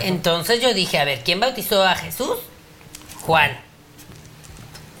 Sí. Entonces yo dije, a ver, ¿quién bautizó a Jesús? Juan.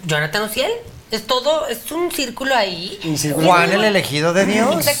 Jonathan Uziel. Es un círculo ahí. Juan, el elegido de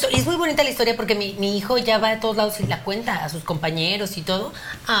Dios. Exacto, y es muy bonita la historia porque mi hijo ya va a todos lados y la cuenta a sus compañeros y todo.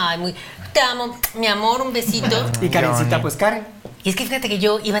 Ay, te amo, mi amor, un besito. Y Karencita, pues Karen. Y es que fíjate que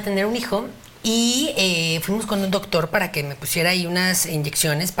yo iba a tener un hijo y fuimos con un doctor para que me pusiera ahí unas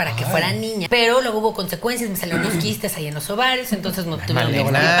inyecciones para que fuera niña. Pero luego hubo consecuencias, me salieron unos quistes ahí en los ovarios, entonces no tuvieron que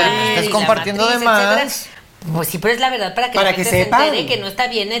Malena, estás compartiendo de más. Pues sí, pero es la verdad para que la gente sepan. se entere que no está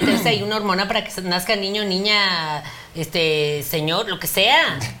bien meterse ahí una hormona para que nazca niño, niña, señor, lo que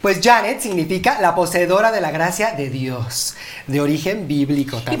sea. Pues Janet significa la poseedora de la gracia de Dios, de origen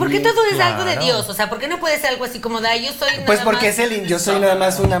bíblico también. ¿Y por qué todo es algo de Claro. Dios? O sea, ¿por qué no puede ser algo así como de, yo soy nada Pues porque más? yo soy nada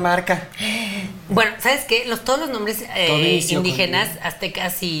más una marca. Bueno, ¿sabes qué? Todos los nombres Todo inició indígenas,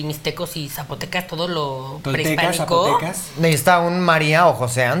 aztecas y mixtecos y zapotecas, todo lo Toltecas, prehispánico. zapotecas. Necesita un María o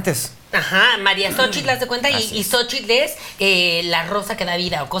José antes. Ajá, María Xochitl, ¿las de cuenta? Y Xochitl es la rosa que da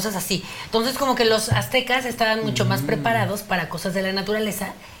vida o cosas así. Entonces, como que los aztecas estaban mucho más preparados para cosas de la naturaleza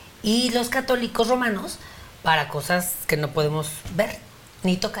y los católicos romanos para cosas que no podemos ver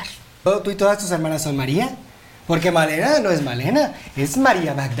ni tocar. ¿Tú y todas tus hermanas son María? Porque Malena no es Malena, es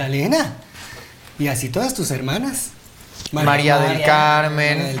María Magdalena. Y así todas tus hermanas. María del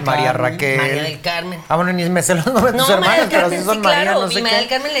Carmen, María Raquel. María del Carmen. Ah, bueno, ni me sé los nombres de tus No, hermanas, María del pero Carmen, sí son sí, María, claro. no sé Y María del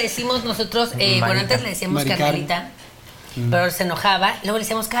qué. Carmen le decimos nosotros, Marita. bueno, antes le decíamos Mari Carmelita, pero se enojaba. Luego le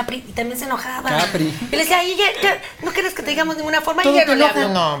decíamos Capri y también se enojaba. Capri. Y le decía, ay, ya, no quieres que te digamos de ninguna forma. Todo Y ya te no le enoja.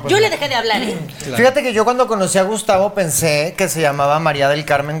 hablo. No, pues Yo no. le dejé de hablar, ¿eh? Claro. Fíjate que yo cuando conocí a Gustavo pensé que se llamaba María del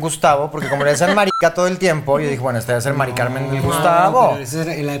Carmen Gustavo, porque como le decían marica todo el tiempo, yo dije, bueno, este debe ser Mari Carmen del Gustavo. Pero eso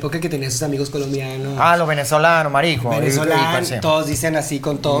era en la época que tenía sus amigos colombianos. Ah, lo venezolano, marico. Venezolanos, Sí. todos dicen así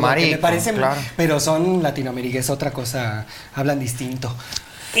con todo. Marico, que me parece, claro. pero son Latinoamérica, es otra cosa, hablan distinto.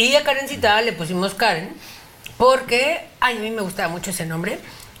 Y a Karencita le pusimos Karen porque, ay, a mí me gustaba mucho ese nombre.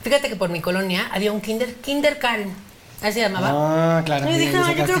 Fíjate que por mi colonia había un Kinder Karen. Así se llamaba. Ah, claro. Y dije, ya no, yo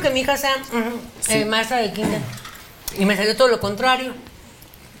sacaste. quiero que mi hija sea maestra de Kinder. Y me salió todo lo contrario.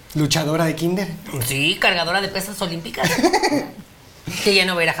 Luchadora de kinder. Sí, cargadora de pesas olímpicas. Que ya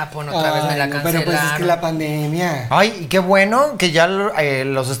no voy a ir a Japón otra vez, me la Ay, no, cancelaron. pero pues es que la pandemia. Ay, y qué bueno que ya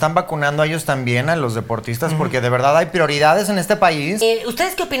los están vacunando a ellos también, a los deportistas, porque de verdad hay prioridades en este país.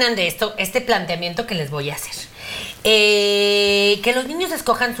 ¿Ustedes qué opinan de esto, este planteamiento que les voy a hacer? Que los niños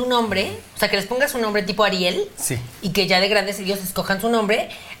escojan su nombre, o sea, que les pongas un nombre tipo Ariel. Sí. Y que ya de grandes ellos escojan su nombre,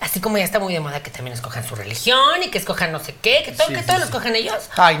 así como ya está muy de moda que también escojan su religión y que escojan no sé qué, que todo, lo escojan ellos.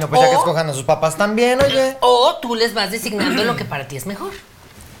 Ay, no, pues ya que O- escojan a sus papás también, oye. O tú les vas designando lo que para ti es mejor.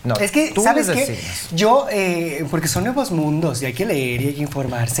 No, Es que, tú ¿sabes les qué? designas. Yo, porque son nuevos mundos y hay que leer y hay que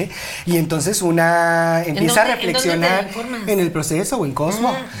informarse. Y entonces una empieza a dónde- en dónde te reflexionar informas? en el proceso o en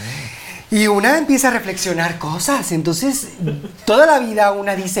Cosmo. Y una empieza a reflexionar cosas. Entonces, toda la vida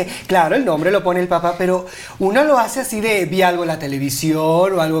una dice, claro, el nombre lo pone el papá, pero uno lo hace así de, vi algo en la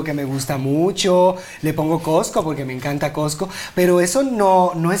televisión o algo que me gusta mucho, le pongo Costco porque me encanta Costco, pero eso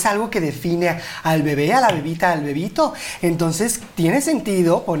no es algo que define al bebé, a la bebita, al bebito. Entonces, tiene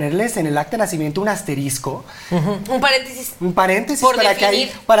sentido ponerles en el acta de nacimiento un asterisco, Un paréntesis. un paréntesis Por para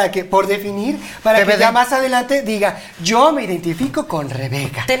definir. por definir, para que TBD. ya más adelante diga, yo me identifico con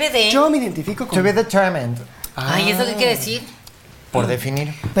Rebeca. TBD. Yo me identifico con To be determined, Ay, ¿eso qué quiere decir? por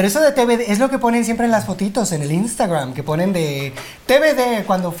definir. Pero eso de TBD es lo que ponen siempre en las fotitos, en el Instagram, que ponen de TBD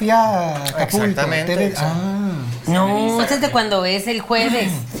cuando fui a Acapulco. Exactamente, TBD. exacto. No, ese es de cuando es el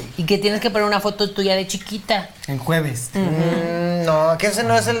jueves y que tienes que poner una foto tuya de chiquita. En jueves. No, que ese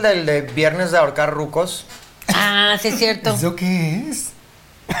no es el del de viernes de ahorcar rucos. Ah, sí es cierto. ¿Eso qué es?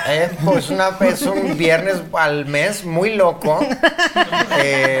 Pues es un viernes al mes muy loco.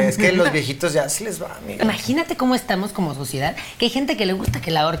 Es que los viejitos ya se les va, amiga. Imagínate cómo estamos como sociedad, que hay gente que le gusta que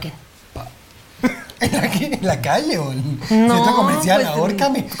la ahorquen. ¿En la calle o en No, centro comercial? pues,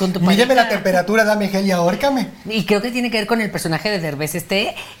 Ahórcame. con tu Mídeme pareja. la temperatura, dame gel y ahórcame. Y creo que tiene que ver con el personaje de Derbez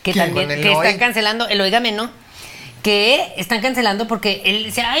que ¿Quién? también Con el que Noé. están cancelando, el Óigame No, que están cancelando porque él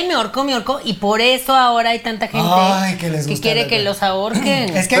dice, ay, me ahorcó, y por eso ahora hay tanta gente Ay, que les gusta quiere la- que los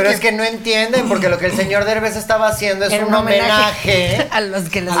ahorquen. Es que Pero hay es que no entienden, porque lo que el señor Derbez estaba haciendo es Era un homenaje a los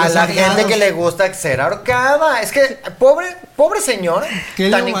que les a la ahorcados. gente que le gusta ser ahorcada. Es que, pobre señor, que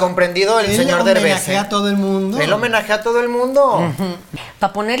tan él incomprendido el él señor Derbez. homenajea a todo el mundo. Él homenajea a todo el mundo.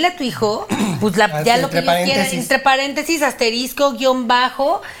 Para ponerle a tu hijo, pues Así, ya lo que entre ellos quieran, paréntesis. entre paréntesis, asterisco, guión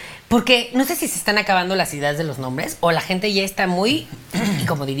bajo, porque no sé si se están acabando las ideas de los nombres o la gente ya está muy,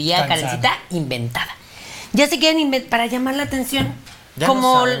 como diría Cansada. Karencita, inventada. Ya se quieren inventar para llamar la atención. Ya no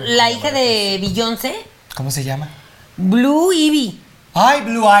Como saben la cómo hija de Beyoncé, ¿Cómo se llama? Blue Ivy. Ay,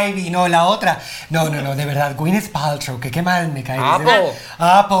 Blue Ivy, no, la otra. No, de verdad, Gwyneth Paltrow, que qué mal me cae. Apple.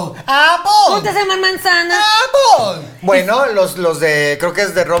 Apple. ¿Cómo te llaman manzana? Apple. Bueno, los de, creo que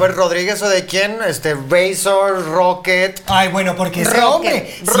es de Robert Rodríguez o de quién, Razor, Rocket. Ay, bueno, porque ese Rocket.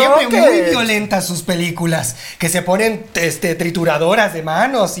 hombre siempre Rocket. muy violenta sus películas, que se ponen trituradoras de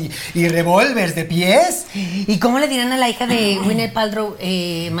manos y revólveres de pies. ¿Y cómo le dirán a la hija de Gwyneth Paltrow,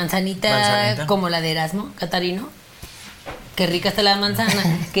 manzanita, Manzanita. como la de Erasmo, Catarino? Qué rica está la manzana,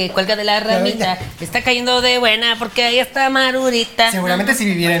 que cuelga de la ramita, está cayendo de buena porque ahí está Marurita. Seguramente si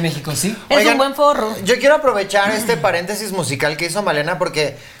viviera en México, sí. Es Oigan, un buen forro. Yo quiero aprovechar este paréntesis musical que hizo Malena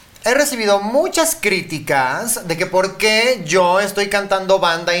porque he recibido muchas críticas de que por qué yo estoy cantando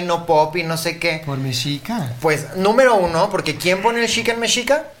banda y no pop y no sé qué. Por Mexica. Pues, número uno, porque ¿quién pone el chica en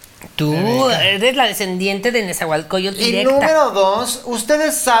Mexica? Tú eres la descendiente de Nezahualcóyotl Y directa. número dos,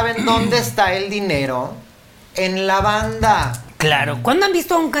 ¿ustedes saben dónde está el dinero? En la banda. Claro. ¿Cuándo han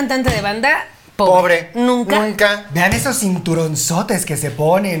visto a un cantante de banda Pobre. Nunca. Nunca. Vean esos cinturonzotes que se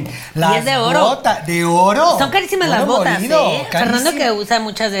ponen. Las es de oro. botas de oro. Son carísimas Oro las botas, molido, ¿eh? carísimo. Fernando que usa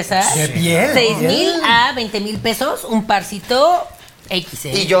muchas de esas. De piel. 6,000 a 20,000 pesos, un parcito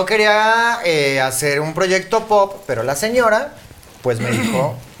XL. Y yo quería hacer un proyecto pop, pero la señora, pues me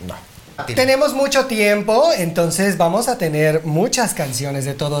dijo, no. Tenemos mucho tiempo, entonces vamos a tener muchas canciones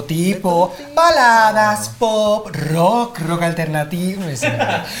de todo tipo, baladas, pop, rock alternativo,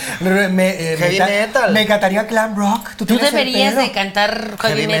 Heavy metal. Me encantaría glam rock. Tú tienes el deberías pelo. de cantar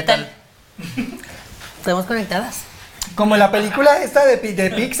heavy metal. Estamos conectadas. Como la película esta de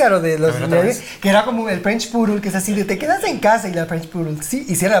Pixar o de los A ver, otra vez. que era como el French Poodle, que es así de te quedas en casa y la French Poodle sí,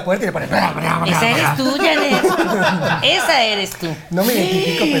 y cierra la puerta y le pone Esa eres tú, Janet. Esa eres tú. No me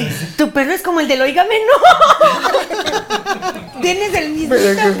identifico, pero sí. Tu pelo es como el del Óigame No. Tienes el mismo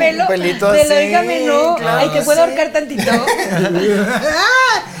Pero pelo un pelito del así, Óigame No. claro, Ay, ¿te puedo sí. ahorcar tantito?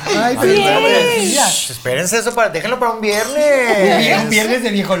 Ay, pero Bien. está buenísima. Shh, espérense eso, déjenlo para un viernes. Viernes de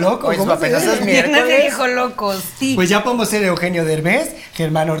viejo loco. Pues ¿cómo se apenas llama? es Viernes de miércoles. viejo loco, sí. Pues ya podemos ser Eugenio Derbez,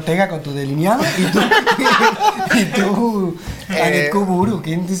 Germán Ortega con tu delineado y tú Anet Kuburu.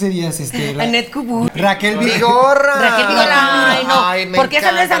 ¿Quién tú serías? Anet Kuburu. Raquel Vigorra. Raquel Vigorra, ay, no, Ay, me porque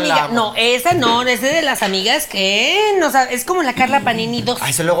esa no es encanta, la amiga. amo. No, esa no, es de las amigas que no sabe, es como la Carla Panini 2.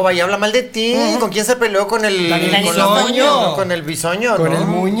 Ay, se luego vaya a hablar mal de ti. ¿Con quién se peleó? Con el Daniel con la Bisoño. moño, ¿no? Con el bisoño, Con ¿no? el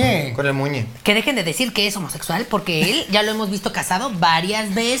muñe. Con el muñe. Que dejen de decir que es homosexual porque él ya lo hemos visto casado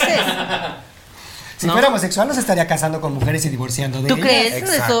varias veces. Si ¿No? fuera homosexual, no se estaría casando con mujeres y divorciando de ¿Tú ellas. crees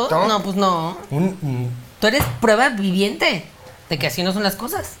Exacto. eso? No, pues no. Un- Tú eres prueba viviente de que así no son las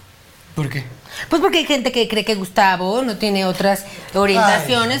cosas. ¿Por qué? Pues porque hay gente que cree que Gustavo no tiene otras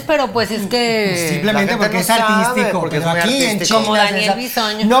orientaciones, pero pues es que... Simplemente la gente porque no es sabe, artístico. porque pero es muy aquí en artístico. China, Como Daniel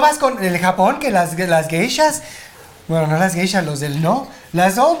Bisoño. No vas con el Japón, que las geishas. Bueno, no las geishas, los del no.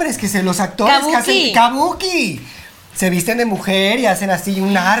 Las hombres, los actores que Kabuki. hacen kabuki. Se visten de mujer y hacen así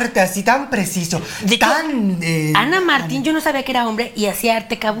un arte así tan preciso. De hecho, tan. Ana Martín, yo no sabía que era hombre y hacía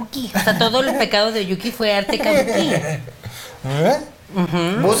arte kabuki. O sea, todo el pecado de Yuki fue arte kabuki. ¿Eh?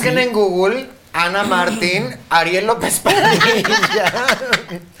 Busquen en Google Ana Martín, Ariel López Padilla.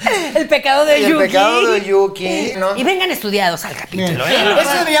 El pecado de Y el Yuki. pecado de Yuki, ¿no? Y vengan estudiados al capítulo, Bien. ¿eh?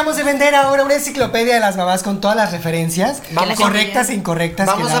 Eso deberíamos de vender ahora, una enciclopedia de las mamás con todas las referencias, Vamos a- correctas e incorrectas.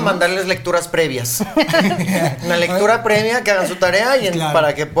 que Vamos a damos. mandarles lecturas previas. Una lectura previa, que hagan su tarea y Claro.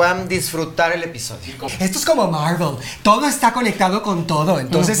 para que puedan disfrutar el episodio. Esto es como Marvel, todo está conectado con todo.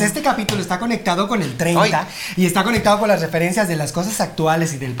 Entonces, este capítulo está conectado con el 30 Ay. y está conectado con las referencias de las cosas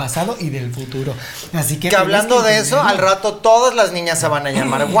actuales y del pasado y del futuro. Así que Que hablando tienes de que eso, al entenderlo. rato todas las niñas se van a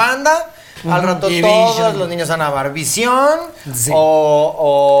llamar Wanda, Al rato Y todos Vision. los niños van a ver Visión Sí.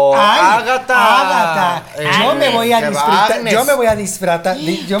 o Ay, Ágata. Ágata. Yo me voy a se va disfrutar. Agnes. Yo me voy a disfrutar.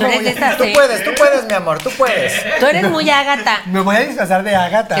 Yo Tú me eres voy de a, estas, Tú puedes, mi amor, tú puedes. Tú eres muy Ágata. me voy a disfrazar de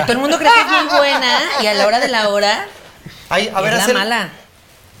Ágata. Que todo el mundo cree que es muy buena y a la hora de la hora Ay, a ver, es la haz el- mala.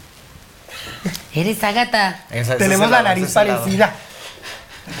 Eres Ágata. Esa Tenemos es la el lado, nariz ese es el lado. parecida.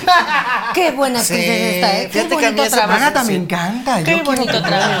 Qué buena actriz Sí, es esta, ¿eh? Qué fíjate que a mí bonito esa trabajo. Ágata sí. me encanta. Qué Yo bonito quiero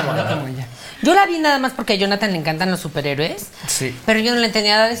trabajo. como ella. Yo la vi nada más porque a Jonathan le encantan los superhéroes. Sí. Pero yo no le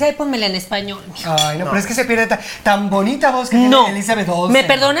entendía nada. Decía, ay, pónmela en español. Ay, no, pero es que se pierde tan bonita voz que No. tiene Elizabeth Olsen. ¿Me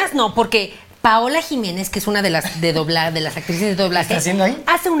perdonas? No, porque Paola Jiménez, que es una de las de las actrices de doblaje, ¿Está haciendo ahí?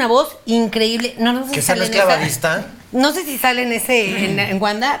 hace una voz increíble. No sé si ¿Que esa no sale es en esa. clavadista? No sé si sale en ese en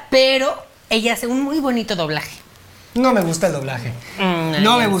Wanda, pero ella hace un muy bonito doblaje. No me gusta el doblaje. Mm,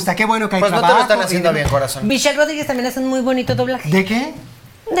 No ay, me ay. gusta. Qué bueno que hay Pues no te trabajo. lo están haciendo y- bien, corazón. Michelle Rodríguez también hace un muy bonito doblaje. ¿De qué?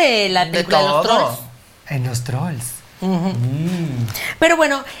 De la De película de los todo. trolls. En los trolls. Pero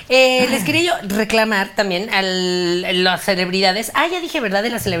bueno, les quería yo reclamar también a las celebridades. Ah, ya dije, ¿verdad? De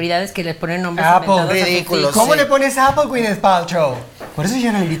las celebridades que les ponen nombres Apple, inventados a sus ridículos. hijos. ¿Cómo Sí. le pones Apple Gwyneth Paltrow? Por eso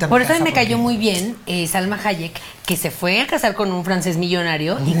ya no la invitan. Por eso a mí me cayó muy bien Salma Hayek, que se fue a casar con un francés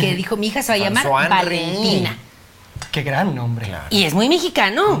millonario y que dijo, mi hija se va a llamar François Henri. Valentina. Qué gran nombre. Y es muy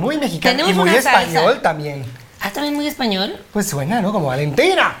mexicano. Muy mexicano Tenemos y muy una salsa. español también. Ah, también muy español. Pues suena, ¿no? Como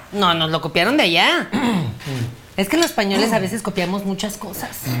Valentina. No, nos lo copiaron de allá. Es que los españoles a veces copiamos muchas cosas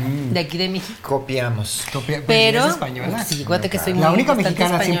de aquí de México. Copiamos. Pero, ¿Es española? sí, acuérdate que soy muy La única bastante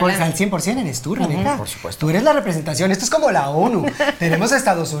mexicana al 100%, española. al 100% eres tú, Rebeca. por supuesto. Tú eres la representación. Esto es como la ONU. Tenemos a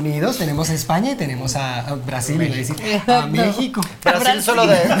Estados Unidos, tenemos a España y tenemos a Brasil, iba a decir, a México. Brasil solo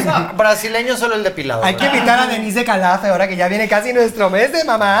brasileño solo el depilado. Hay que ¿verdad? invitar a Denise de Calafe ahora que ya viene casi nuestro mes de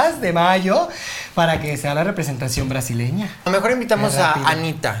mamás, de mayo, para que sea la representación brasileña. A lo mejor invitamos Qué a rápido.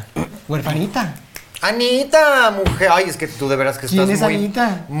 Anita. Huerfanita. Anita, mujer. Ay, es que tú de veras que ¿Quién estás es muy,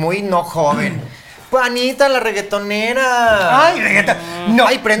 Anita? muy no joven. Pues Anita, la reggaetonera. Ay, reggaetón. No,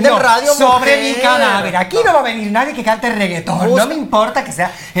 Ay, prende no, el radio, sobre mujer. mi cadáver. Aquí no va a venir nadie que cante reggaetón. Busca- No me importa que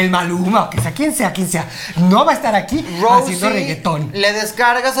sea el Maluma o que sea quien sea, quien sea. No va a estar aquí haciendo reggaetón. le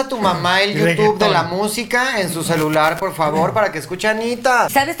descargas a tu mamá el YouTube Reggaetón. de la música en su celular, por favor, para que escuche a Anita.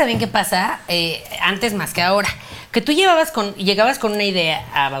 ¿Sabes también qué pasa? Antes más que ahora. Que tú llegabas con una idea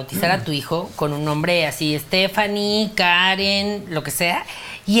a bautizar a tu hijo con un nombre así, Stephanie, Karen, lo que sea.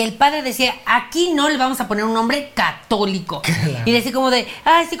 Y el padre decía, aquí no le vamos a poner un nombre católico. Y decía como de,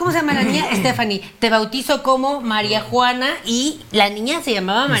 ay, sí, ¿cómo se llama la niña? Stephanie. Te bautizo como María Juana y la niña se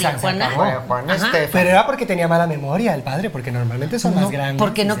llamaba María se Juana. acabó. María Juana Ajá. Estefan. Pero era porque tenía mala memoria el padre, porque normalmente son más grandes.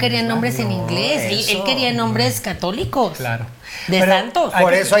 Porque no y se querían les va. nombres en No, inglés. Él eso. quería nombres católicos. Claro. De Pero santos. hay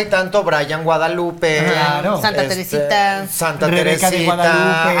Por que- eso hay tanto Brian Guadalupe. Claro. Santa Teresita. Santa Rebeca de Teresita.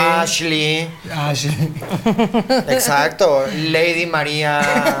 Guadalupe. Ashley. Ah, sí. Exacto. Lady María.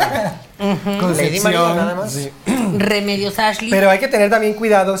 Lady María, nada más. Sí. Remedios Ashley. Pero hay que tener también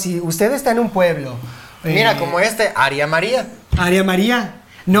cuidado si usted está en un pueblo. Mira, como Aria María. Aria María.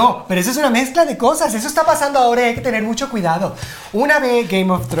 No, pero eso es una mezcla de cosas. Eso está pasando ahora y hay que tener mucho cuidado. Una ve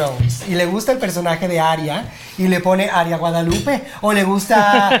Game of Thrones y le gusta el personaje de Aria y le pone Aria Guadalupe. O le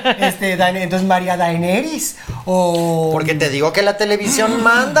gusta entonces María Daenerys. O. Porque te digo que la televisión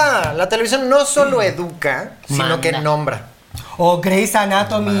manda. La televisión no solo educa, sino Manda. que nombra. O Grey's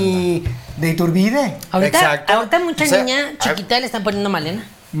Anatomy de Iturbide. Ahorita mucha O sea, niña chiquita le están poniendo Malena.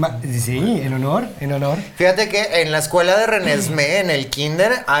 Sí, en honor, en honor. Fíjate que en la escuela de Renesmee, en el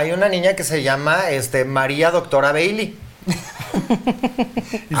kinder, hay una niña que se llama María Doctora Bailey.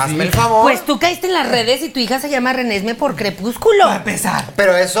 Hazme el favor. Pues tú caíste en las redes y tu hija se llama Renesme por Crepúsculo. Para empezar.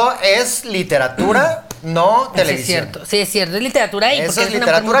 Pero eso es literatura, no Sí, televisión. es cierto, es literatura y Eso porque es eres una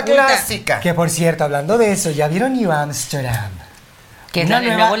mujer literatura muy culta. clásica. Que por cierto, hablando de eso, ¿ya vieron New Amsterdam? Que es Una el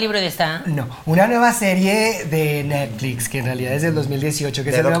nueva- nuevo libro de esta. No, una nueva serie de Netflix que en realidad es del 2018,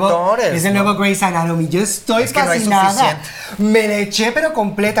 que De es el doctores, nuevo ¿no? Grey's Anatomy. Yo estoy Es que no hay fascinada. suficiente. Me la eché pero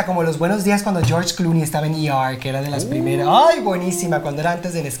completa, como los buenos días cuando George Clooney estaba en ER, que era de las primeras. Ay, buenísima, cuando era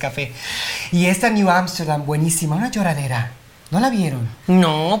antes de Nescafé. Y esta New Amsterdam, buenísima, una lloradera. ¿No la vieron?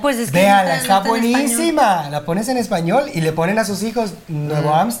 No, pues es que. Véala, no está en español. buenísima. La pones en español y le ponen a sus hijos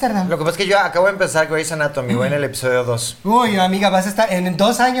Nuevo Amsterdam. Lo que pasa es que yo acabo de empezar Grey's Anatomy, voy en el episodio 2. Uy, amiga, vas a estar. En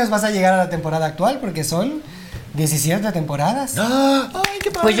 2 años vas a llegar a la temporada actual porque son 17 temporadas. ¡Ay,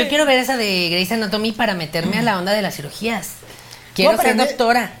 qué padre! Pues yo quiero ver esa de Grey's Anatomy para meterme a la onda de las cirugías. Quiero Tú ser aprendes-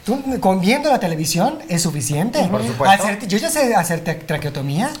 doctora. Tú con viendo la televisión es suficiente. Por supuesto. Yo ya sé hacer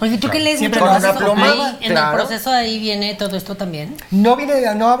traqueotomía. Oye, ¿tú qué lees? Siempre en el con una proceso? pluma, Ahí, en el claro. proceso ahí viene todo esto también. No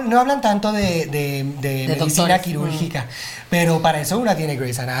hablan tanto de medicina doctores. quirúrgica, pero para eso una tiene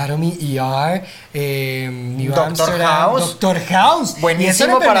Grey's Anatomy, ER, New Doctor Amsterdam, House. Doctor House.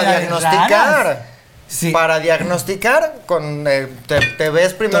 Buenísimo Y eso para de enfermedades diagnosticar. raras. Sí. Para diagnosticar, te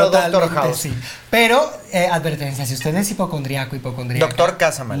ves primero Doctor Totalmente, House. sí. Pero, advertencia, si usted es hipocondriaco, Doctor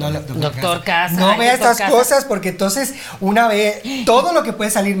Casamal. Doctor Casa, No ay, vea Doctor estas Casa. cosas porque entonces una ve todo lo que puede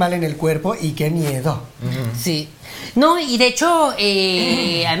salir mal en el cuerpo y qué miedo. Sí. No, y de hecho, a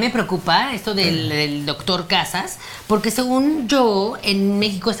mí me preocupa esto del doctor Casas, porque según yo, en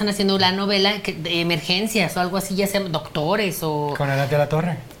México están haciendo la novela de emergencias o algo así, ya sean doctores o Con Ana de la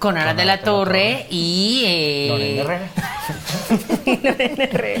Torre. con Ara de la Torre y... Lorena Herrera. Lorena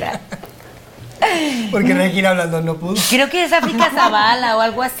Herrera. Porque Regina hablando no pudo. Creo que es África Zavala o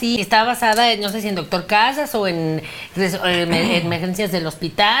algo así. Está basada, no sé si en Doctor Casas o en emergencias del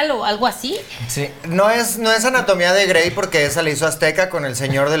hospital o algo así. Sí. No es Anatomía de Grey porque esa le hizo Azteca con el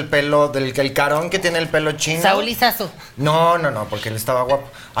señor del pelo, el carón que tiene el pelo chino. Saúl Izazo. No, porque él estaba guapo.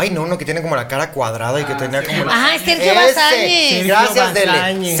 Ay, no, uno que tiene como la cara cuadrada y que tenía como... Ah, es Sergio Ese. Bazáñez. Gracias, Dele.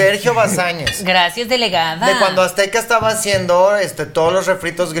 Bazáñez. Sergio Bazáñez. Gracias, delegada. De cuando Azteca estaba haciendo todos los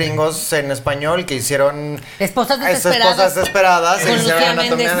refritos gringos en español que hicieron Esposas desesperadas. Esposas desesperadas Con hicieron Lucía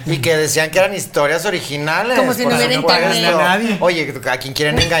Anatomía Méndez. y que decían que eran historias originales. Como si no por hubiera supuesto. internet. Nadie. Oye, a quien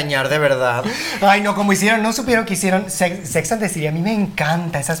quieren engañar de verdad. Ay, no, como hicieron, no supieron que hicieron Sex and the City. A mí me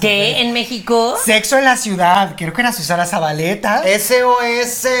encanta esas ¿Qué? mujeres. ¿En México? Sexo en la ciudad. Creo que era Susana Zabaleta.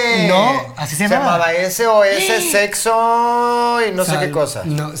 SOS. No, así se llamaba. SOS, sexo y no sé qué cosa.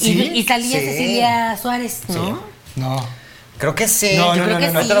 No, Y, ¿sí? y salía Sí. Cecilia Suárez, ¿no? No. Creo que sí. No, yo no, creo no,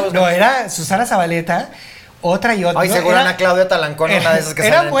 que no, sí. te lo busco. no, era Susana Zabaleta, otra y otra. Ay, No, seguro era- Ana Claudia Talancón, una de esas que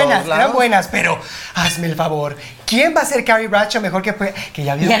eran salen en buenas, todos lados. eran buenas, pero hazme el favor. ¿Quién va a ser Carrie Bradshaw mejor que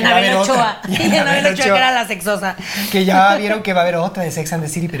ya Y vieron que va a haber Anabel otra? Ochoa. Y Anabel Ochoa, que era la sexosa. Que ya vieron que va a haber otra de Sex and the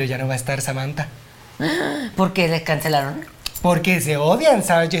City, pero ya no va a estar Samantha. ¿Por qué le cancelaron? Porque se odian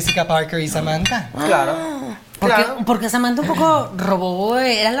Sarah Jessica Parker y Samantha. Claro. Porque, Claro. porque Samantha un poco robó,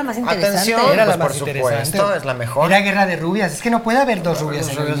 era la más interesante. Atención. Era la Pues, más por interesante. supuesto, es la mejor. Era Guerra de Rubias. Es que no puede haber dos rubias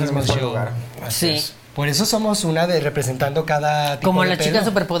en el Rubias en el mismo mismo show. lugar. Así Sí. es. Por eso somos una de representando cada tipo Como de las pelo. chicas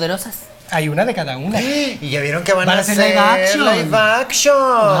superpoderosas. Hay una de cada una. Y ya vieron que van a hacer live action. live action.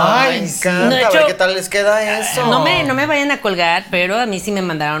 Ay, Me sí. encanta. No, de A ver hecho, qué tal les queda eso. No me vayan a colgar, pero a mí sí me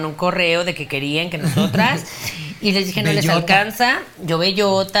mandaron un correo de que querían que nosotras. Y les dije, no les Bellota. alcanza. Yo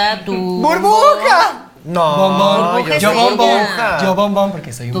bellota, tú. ¡Burbuja! No, Bombón. Burbuja Yo es bombón. ella. Yo bombón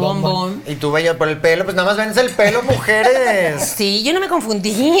porque soy un Tu bombón. bombón. Y tú bella por el pelo, pues nada más vendes el pelo, mujeres. Sí, yo no me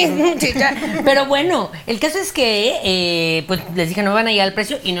confundí, muchacha. Pero bueno, el caso es que pues les dije no van a llegar al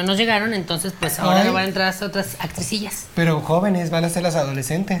precio y no nos llegaron, entonces pues ahora Ay. no van a entrar otras actricillas. Pero jóvenes van a ser las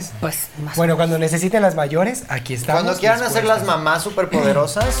adolescentes. Pues más. Bueno, cuando necesiten las mayores, aquí estamos. Cuando quieran hacer las dispuestas. mamás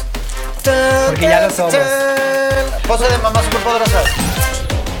superpoderosas. Porque ya lo somos. Pose de mamás superpoderosas.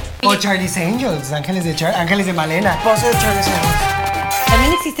 O Charlie's Angels, Ángeles de Malena. Pose de Charles Angels.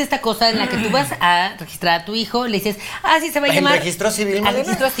 También existe esta cosa en la que tú vas a registrar a tu hijo, le dices, sí, se va a ¿El llamar. registro civil, Al Malena?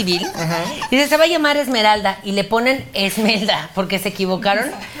 registro civil. Y dice, se va a llamar Esmeralda. Y le ponen Esmelda, porque se equivocaron.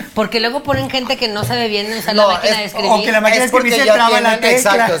 Porque luego ponen gente que no sabe bien usar No, la máquina de es- escribir. o que la máquina de Es porque escribir se ya traba la tienen,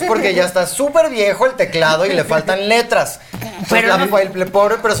 tecla. exacto, es porque ya está súper viejo el teclado y le faltan letras. Pero Pero no- la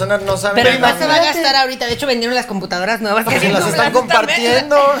pobre persona no sabe Pero nada. más se va a gastar ahorita. De hecho, vendieron las computadoras nuevas. Porque las están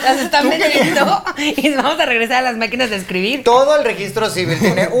compartiendo. Las están vendiendo. Y vamos a regresar a las máquinas de escribir. Todo el registro civil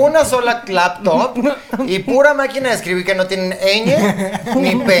tiene una sola laptop y pura máquina de escribir que no tienen ñ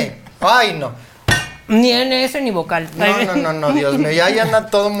ni P. Ay, no. Ni NS ni vocal. No, Dios mío. Ya anda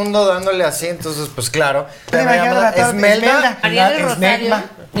todo el mundo dándole así, entonces, pues claro. Te Me va a llama llamar Esmelda. María del Rosario. Esmegma.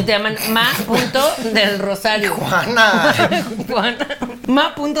 Y te llaman Ma punto del Rosario. Juana. Juana.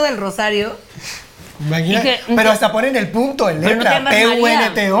 Ma punto del Rosario. Imagina, Y que- pero hasta ponen el punto en Pero no te letra. llamas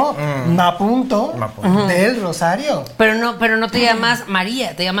P-U-N-T-O. Ma punto Ma punto. del Rosario. Pero no te llamas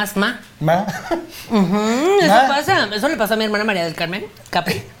María, te llamas Ma. Ma. Eso Ma. pasa. Eso le pasó a mi hermana María del Carmen.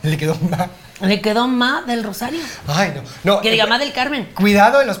 Capi. Le quedó ma. Le quedó Ma del Rosario. Ay, no. No. Que diga Ma del Carmen.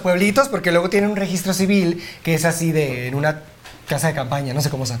 Cuidado en los pueblitos porque luego tienen un registro civil que es así de en una casa de campaña, no sé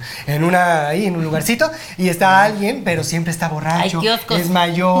cómo son, ahí en un lugarcito y está alguien, pero siempre está borracho, Hay kioscos. es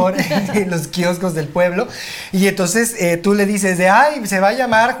mayor, en los kioscos del pueblo y entonces tú le dices de, ay, se va a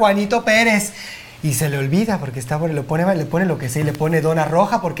llamar Juanito Pérez y se le olvida porque le pone lo que sea y le pone Dona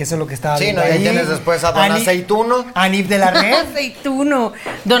Roja porque eso es lo que estaba Sí, viendo no, y ahí ahí. tienes después a Don Aceituno. Anif de la Red, Aceituno.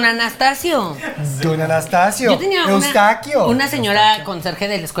 Don Anastasio. Don Anastasio, Yo tenía Eustaquio. una señora conserje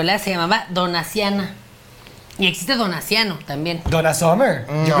de la escuela, se llamaba Donaciana. Y existe Donaciano también. Donna Summer.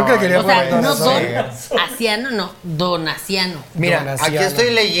 Yo No, creo que quería O sea, poner Donna no Summer. Donaciano, no, Donaciano. Mira, Donaciano. aquí estoy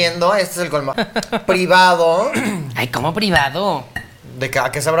leyendo, este es el colmo. Privado, Ay, ¿cómo privado?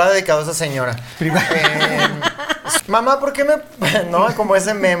 ¿a qué se habrá dedicado esa señora? Privado. Mamá, ¿por qué me...? No, como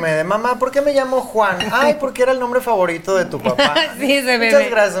ese meme de mamá, ¿por qué me llamo Juan? Ay, porque era el nombre favorito de tu papá. Sí, ese meme. Muchas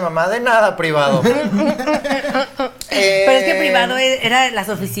gracias, mamá. De nada, privado. Pero es que privado era las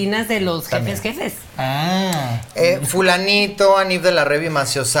oficinas de los jefes. Ah. Fulanito, Anif de la Revi,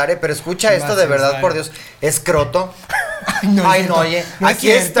 Maciosare, pero escucha esto de verdad, Maciosare. por Dios. Escroto. No es Ay, cierto. no, oye. No es Aquí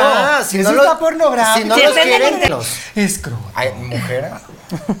cierto. está. Si Eso no está pornográfico. Si no Sí, los está quieren, bien. los... Escroto. Ay, mujer.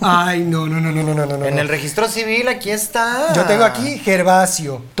 Ay, no. En el registro civil, aquí está. Yo tengo aquí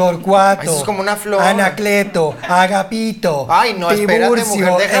Gervasio, Torcuato. Eso es como una flor. Anacleto, Agapito. Ay, no, espérate,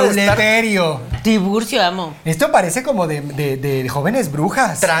 mujer, deja de estar- Euleterio. Tiburcio, amo. Esto parece como de jóvenes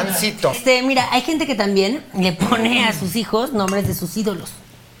brujas. Tránsito. Mira, hay gente que también le pone a sus hijos nombres de sus ídolos.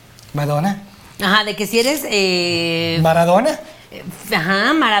 Madonna. Ajá, de que si eres Maradona.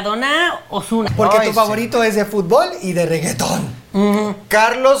 Maradona, Ozuna. Porque Ay, tu sí. favorito es de fútbol y de reggaetón.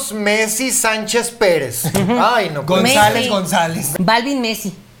 Carlos Messi Sánchez Pérez. Ay, no. González Messi. González. Balvin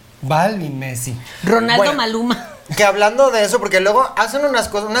Messi. Balvin Messi. Ronaldo Bueno. Maluma. Que hablando de eso, porque luego hacen unas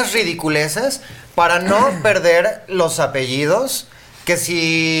cosas, unas ridiculeces para no perder los apellidos. Que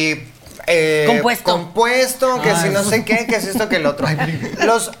si. Compuesto, que si no sé qué, que si esto, que el otro.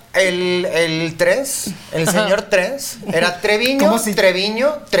 El 3, el señor 3, era Treviño, ¿Cómo se-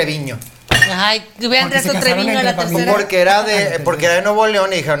 Treviño, Treviño. Ay, hubieran Porque se traído casaron Treviño a la entre familia. tercera. Porque era de Nuevo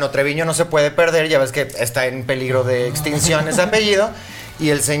León y dijeron, no, Treviño no se puede perder, ya ves que está en peligro de extinción ese apellido. Y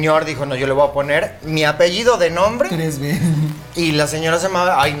el señor dijo, no, yo le voy a poner mi apellido de nombre. 3B. Y la señora se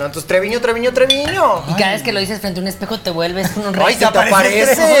llamaba, ay, no, entonces Treviño, Treviño, Treviño. Y cada vez que lo dices frente a un espejo te vuelves un Ay, se te aparece.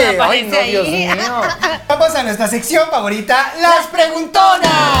 aparece. Ay, Aparece no, ahí. Dios mío. Vamos a nuestra sección favorita, las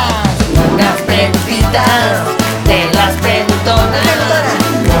preguntonas. Unas preguntitas de las preguntonas.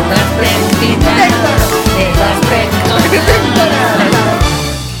 Unas preguntitas de las preguntonas.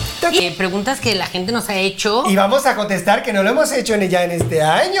 Preguntas que la gente nos ha hecho. Y vamos a contestar que no lo hemos hecho ya en este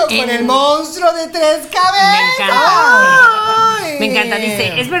año con En- el monstruo de 3 Me cabezas. encanta. Ay. Me encanta.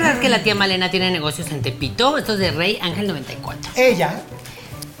 Dice, ¿es verdad que la tía Malena tiene negocios en Tepito? Esto es de Rey Ángel 94. Ella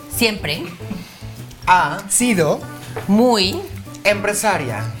Siempre Ha sido muy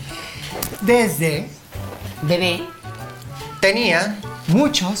empresaria. desde bebé, Tenía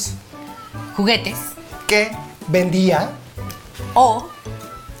muchos juguetes que vendía o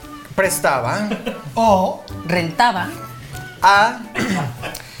prestaba o rentaba a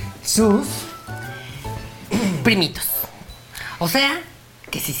sus primitos. O sea,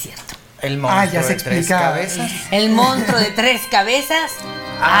 que sí es cierto. el monstruo ya se de 3 explica. cabezas. El monstruo de 3 cabezas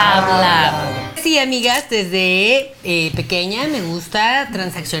habla. Sí, amigas, desde pequeña me gusta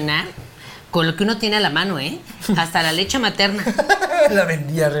transaccionar con lo que uno tiene a la mano, ¿eh? Hasta la leche materna. la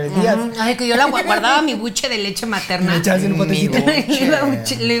vendía, revendía. Ay, que yo la guardaba mi buche de leche materna. Le echabas en un botecito.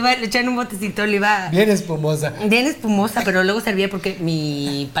 Le iba a echar en un botecito, le iba... Bien espumosa. Bien espumosa, pero luego servía porque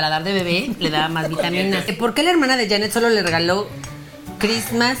mi paladar de bebé le daba más vitaminas. ¿Por qué la hermana de Janet solo le regaló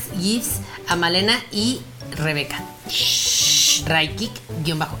Christmas gifts a Malena y Rebeca?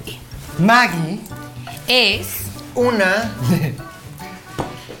 Raikik-E. Maggie, Es Una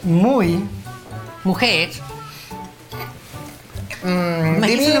muy mujer.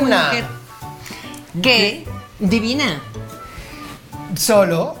 Imagínese una mujer divina. que divina.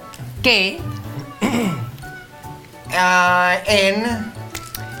 solo Que En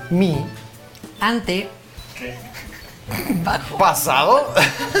mi ante pasado.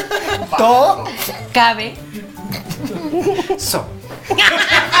 to cabe So.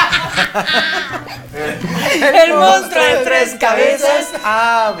 el monstruo de 3 cabezas.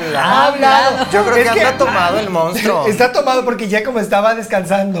 Habla. ha hablado. Yo creo Es que anda tomado el monstruo. Está tomado porque ya como estaba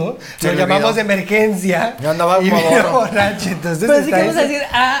descansando, Se lo le llamamos olvidó. de emergencia. Ya andaba y modorro. vino borracho. Entonces Pero sí está que vamos a ese- decir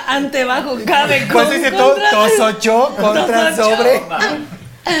ante bajo cabe Pues dice to, contra- tos 8 contra Tos ocho. sobre.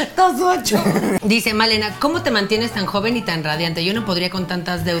 Tos 8. Dice Malena, ¿cómo te mantienes tan joven y tan radiante? Yo no podría con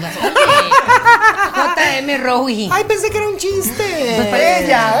tantas deudas. Oye, JM Rowie. Ay, pensé que era un chiste. Pues parece-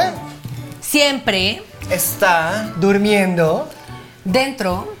 Ella Siempre Está durmiendo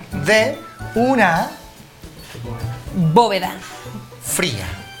dentro de una bóveda. fría.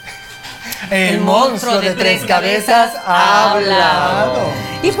 El monstruo de tres cabezas ha hablado.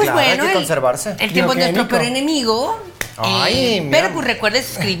 Y pues Claro, bueno, hay que conservarse. el tiempo es nuestro Biogénico. peor enemigo. Ay, mira. pero pues recuerde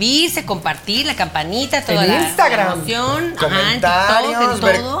suscribirse, compartir, la campanita, toda En la Instagram. emoción. Comentarios, en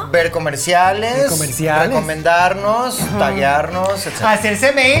todo. ver comerciales, Ver comerciales. recomendarnos, taguearnos, etc. Hacerse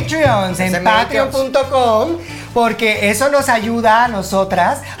Patreons en Hacerse Patreons. patreon.com, porque eso nos ayuda a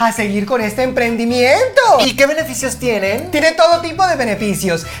nosotras a seguir con este emprendimiento. ¿Y qué beneficios tienen? Tiene todo tipo de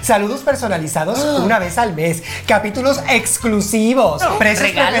beneficios. Saludos personalizados una vez al mes. Capítulos exclusivos. Precios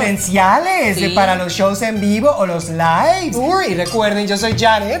Regalos. preferenciales Sí. para los shows en vivo o los lives. Y recuerden, yo soy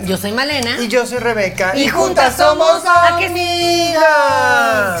Janet. Yo soy Malena. Y yo soy Rebeca. Y juntas somos ¿A que sí?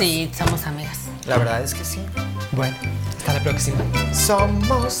 amigas. Sí, somos amigas. La verdad es que sí. Bueno, hasta la próxima.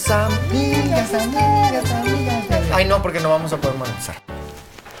 Somos amigas, amigas. Ay, no, porque no vamos a poder monetizar.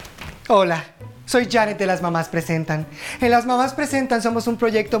 Hola, soy Janet de Las Mamás Presentan. En Las Mamás Presentan somos un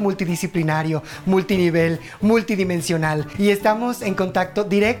proyecto multidisciplinario, multinivel, multidimensional y estamos en contacto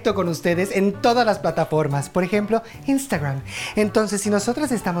directo con ustedes en todas las plataformas, por ejemplo, Instagram. Entonces, si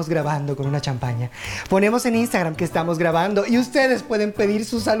nosotras estamos grabando con una champaña, ponemos en Instagram que estamos grabando y ustedes pueden pedir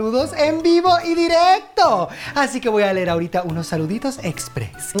sus saludos en vivo y directo. Así que voy a leer ahorita unos saluditos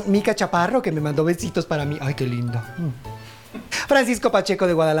express. Mica Chaparro, que me mandó besitos para mí. Ay, qué lindo. Francisco Pacheco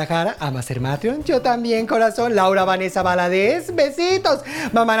de Guadalajara, ama ser Matreon. Yo también, corazón. Laura Vanessa Valadez, besitos.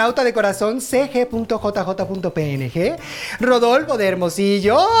 Mamanauta de corazón, cg.jj.png. Rodolfo de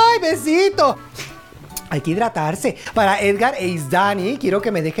Hermosillo, ay, besito. Hay que hidratarse. Para Edgar e Isdani, quiero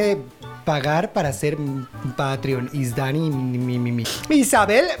que me deje de pagar para ser Patreon. Isdani, mi.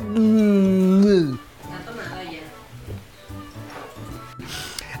 Isabel.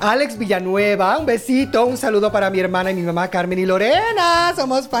 Alex Villanueva, un besito, un saludo para mi hermana y mi mamá Carmen y Lorena.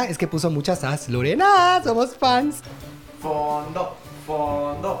 Somos fans. Es que puso muchas as. Lorena, somos fans. Fondo.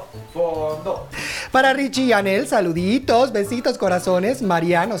 Para Richie y Anel, saluditos, besitos, corazones.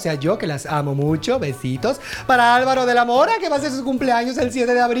 Marian, o sea, yo que las amo mucho, besitos. Para Álvaro de la Mora, que va a ser su cumpleaños el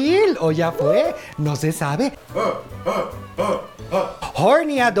 7 de abril. O ya fue, no se sabe.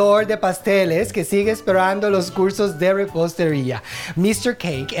 Horneador de pasteles, que sigue esperando los cursos de repostería. Mr.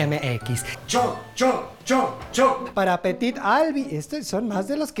 Cake MX. Para Petit Albi, estos son más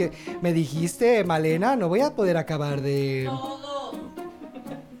de los que me dijiste, Malena. No voy a poder acabar de...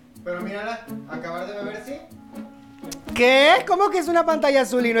 Pero mírala, acabar de beber, ¿sí? ¿Qué? ¿Cómo que es una pantalla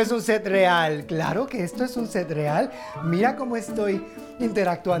azul y no es un set real? Claro que esto es un set real. Mira cómo estoy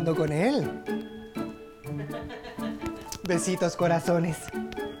interactuando con él. Besitos, corazones.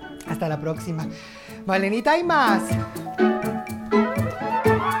 Hasta la próxima. Malenita, hay más.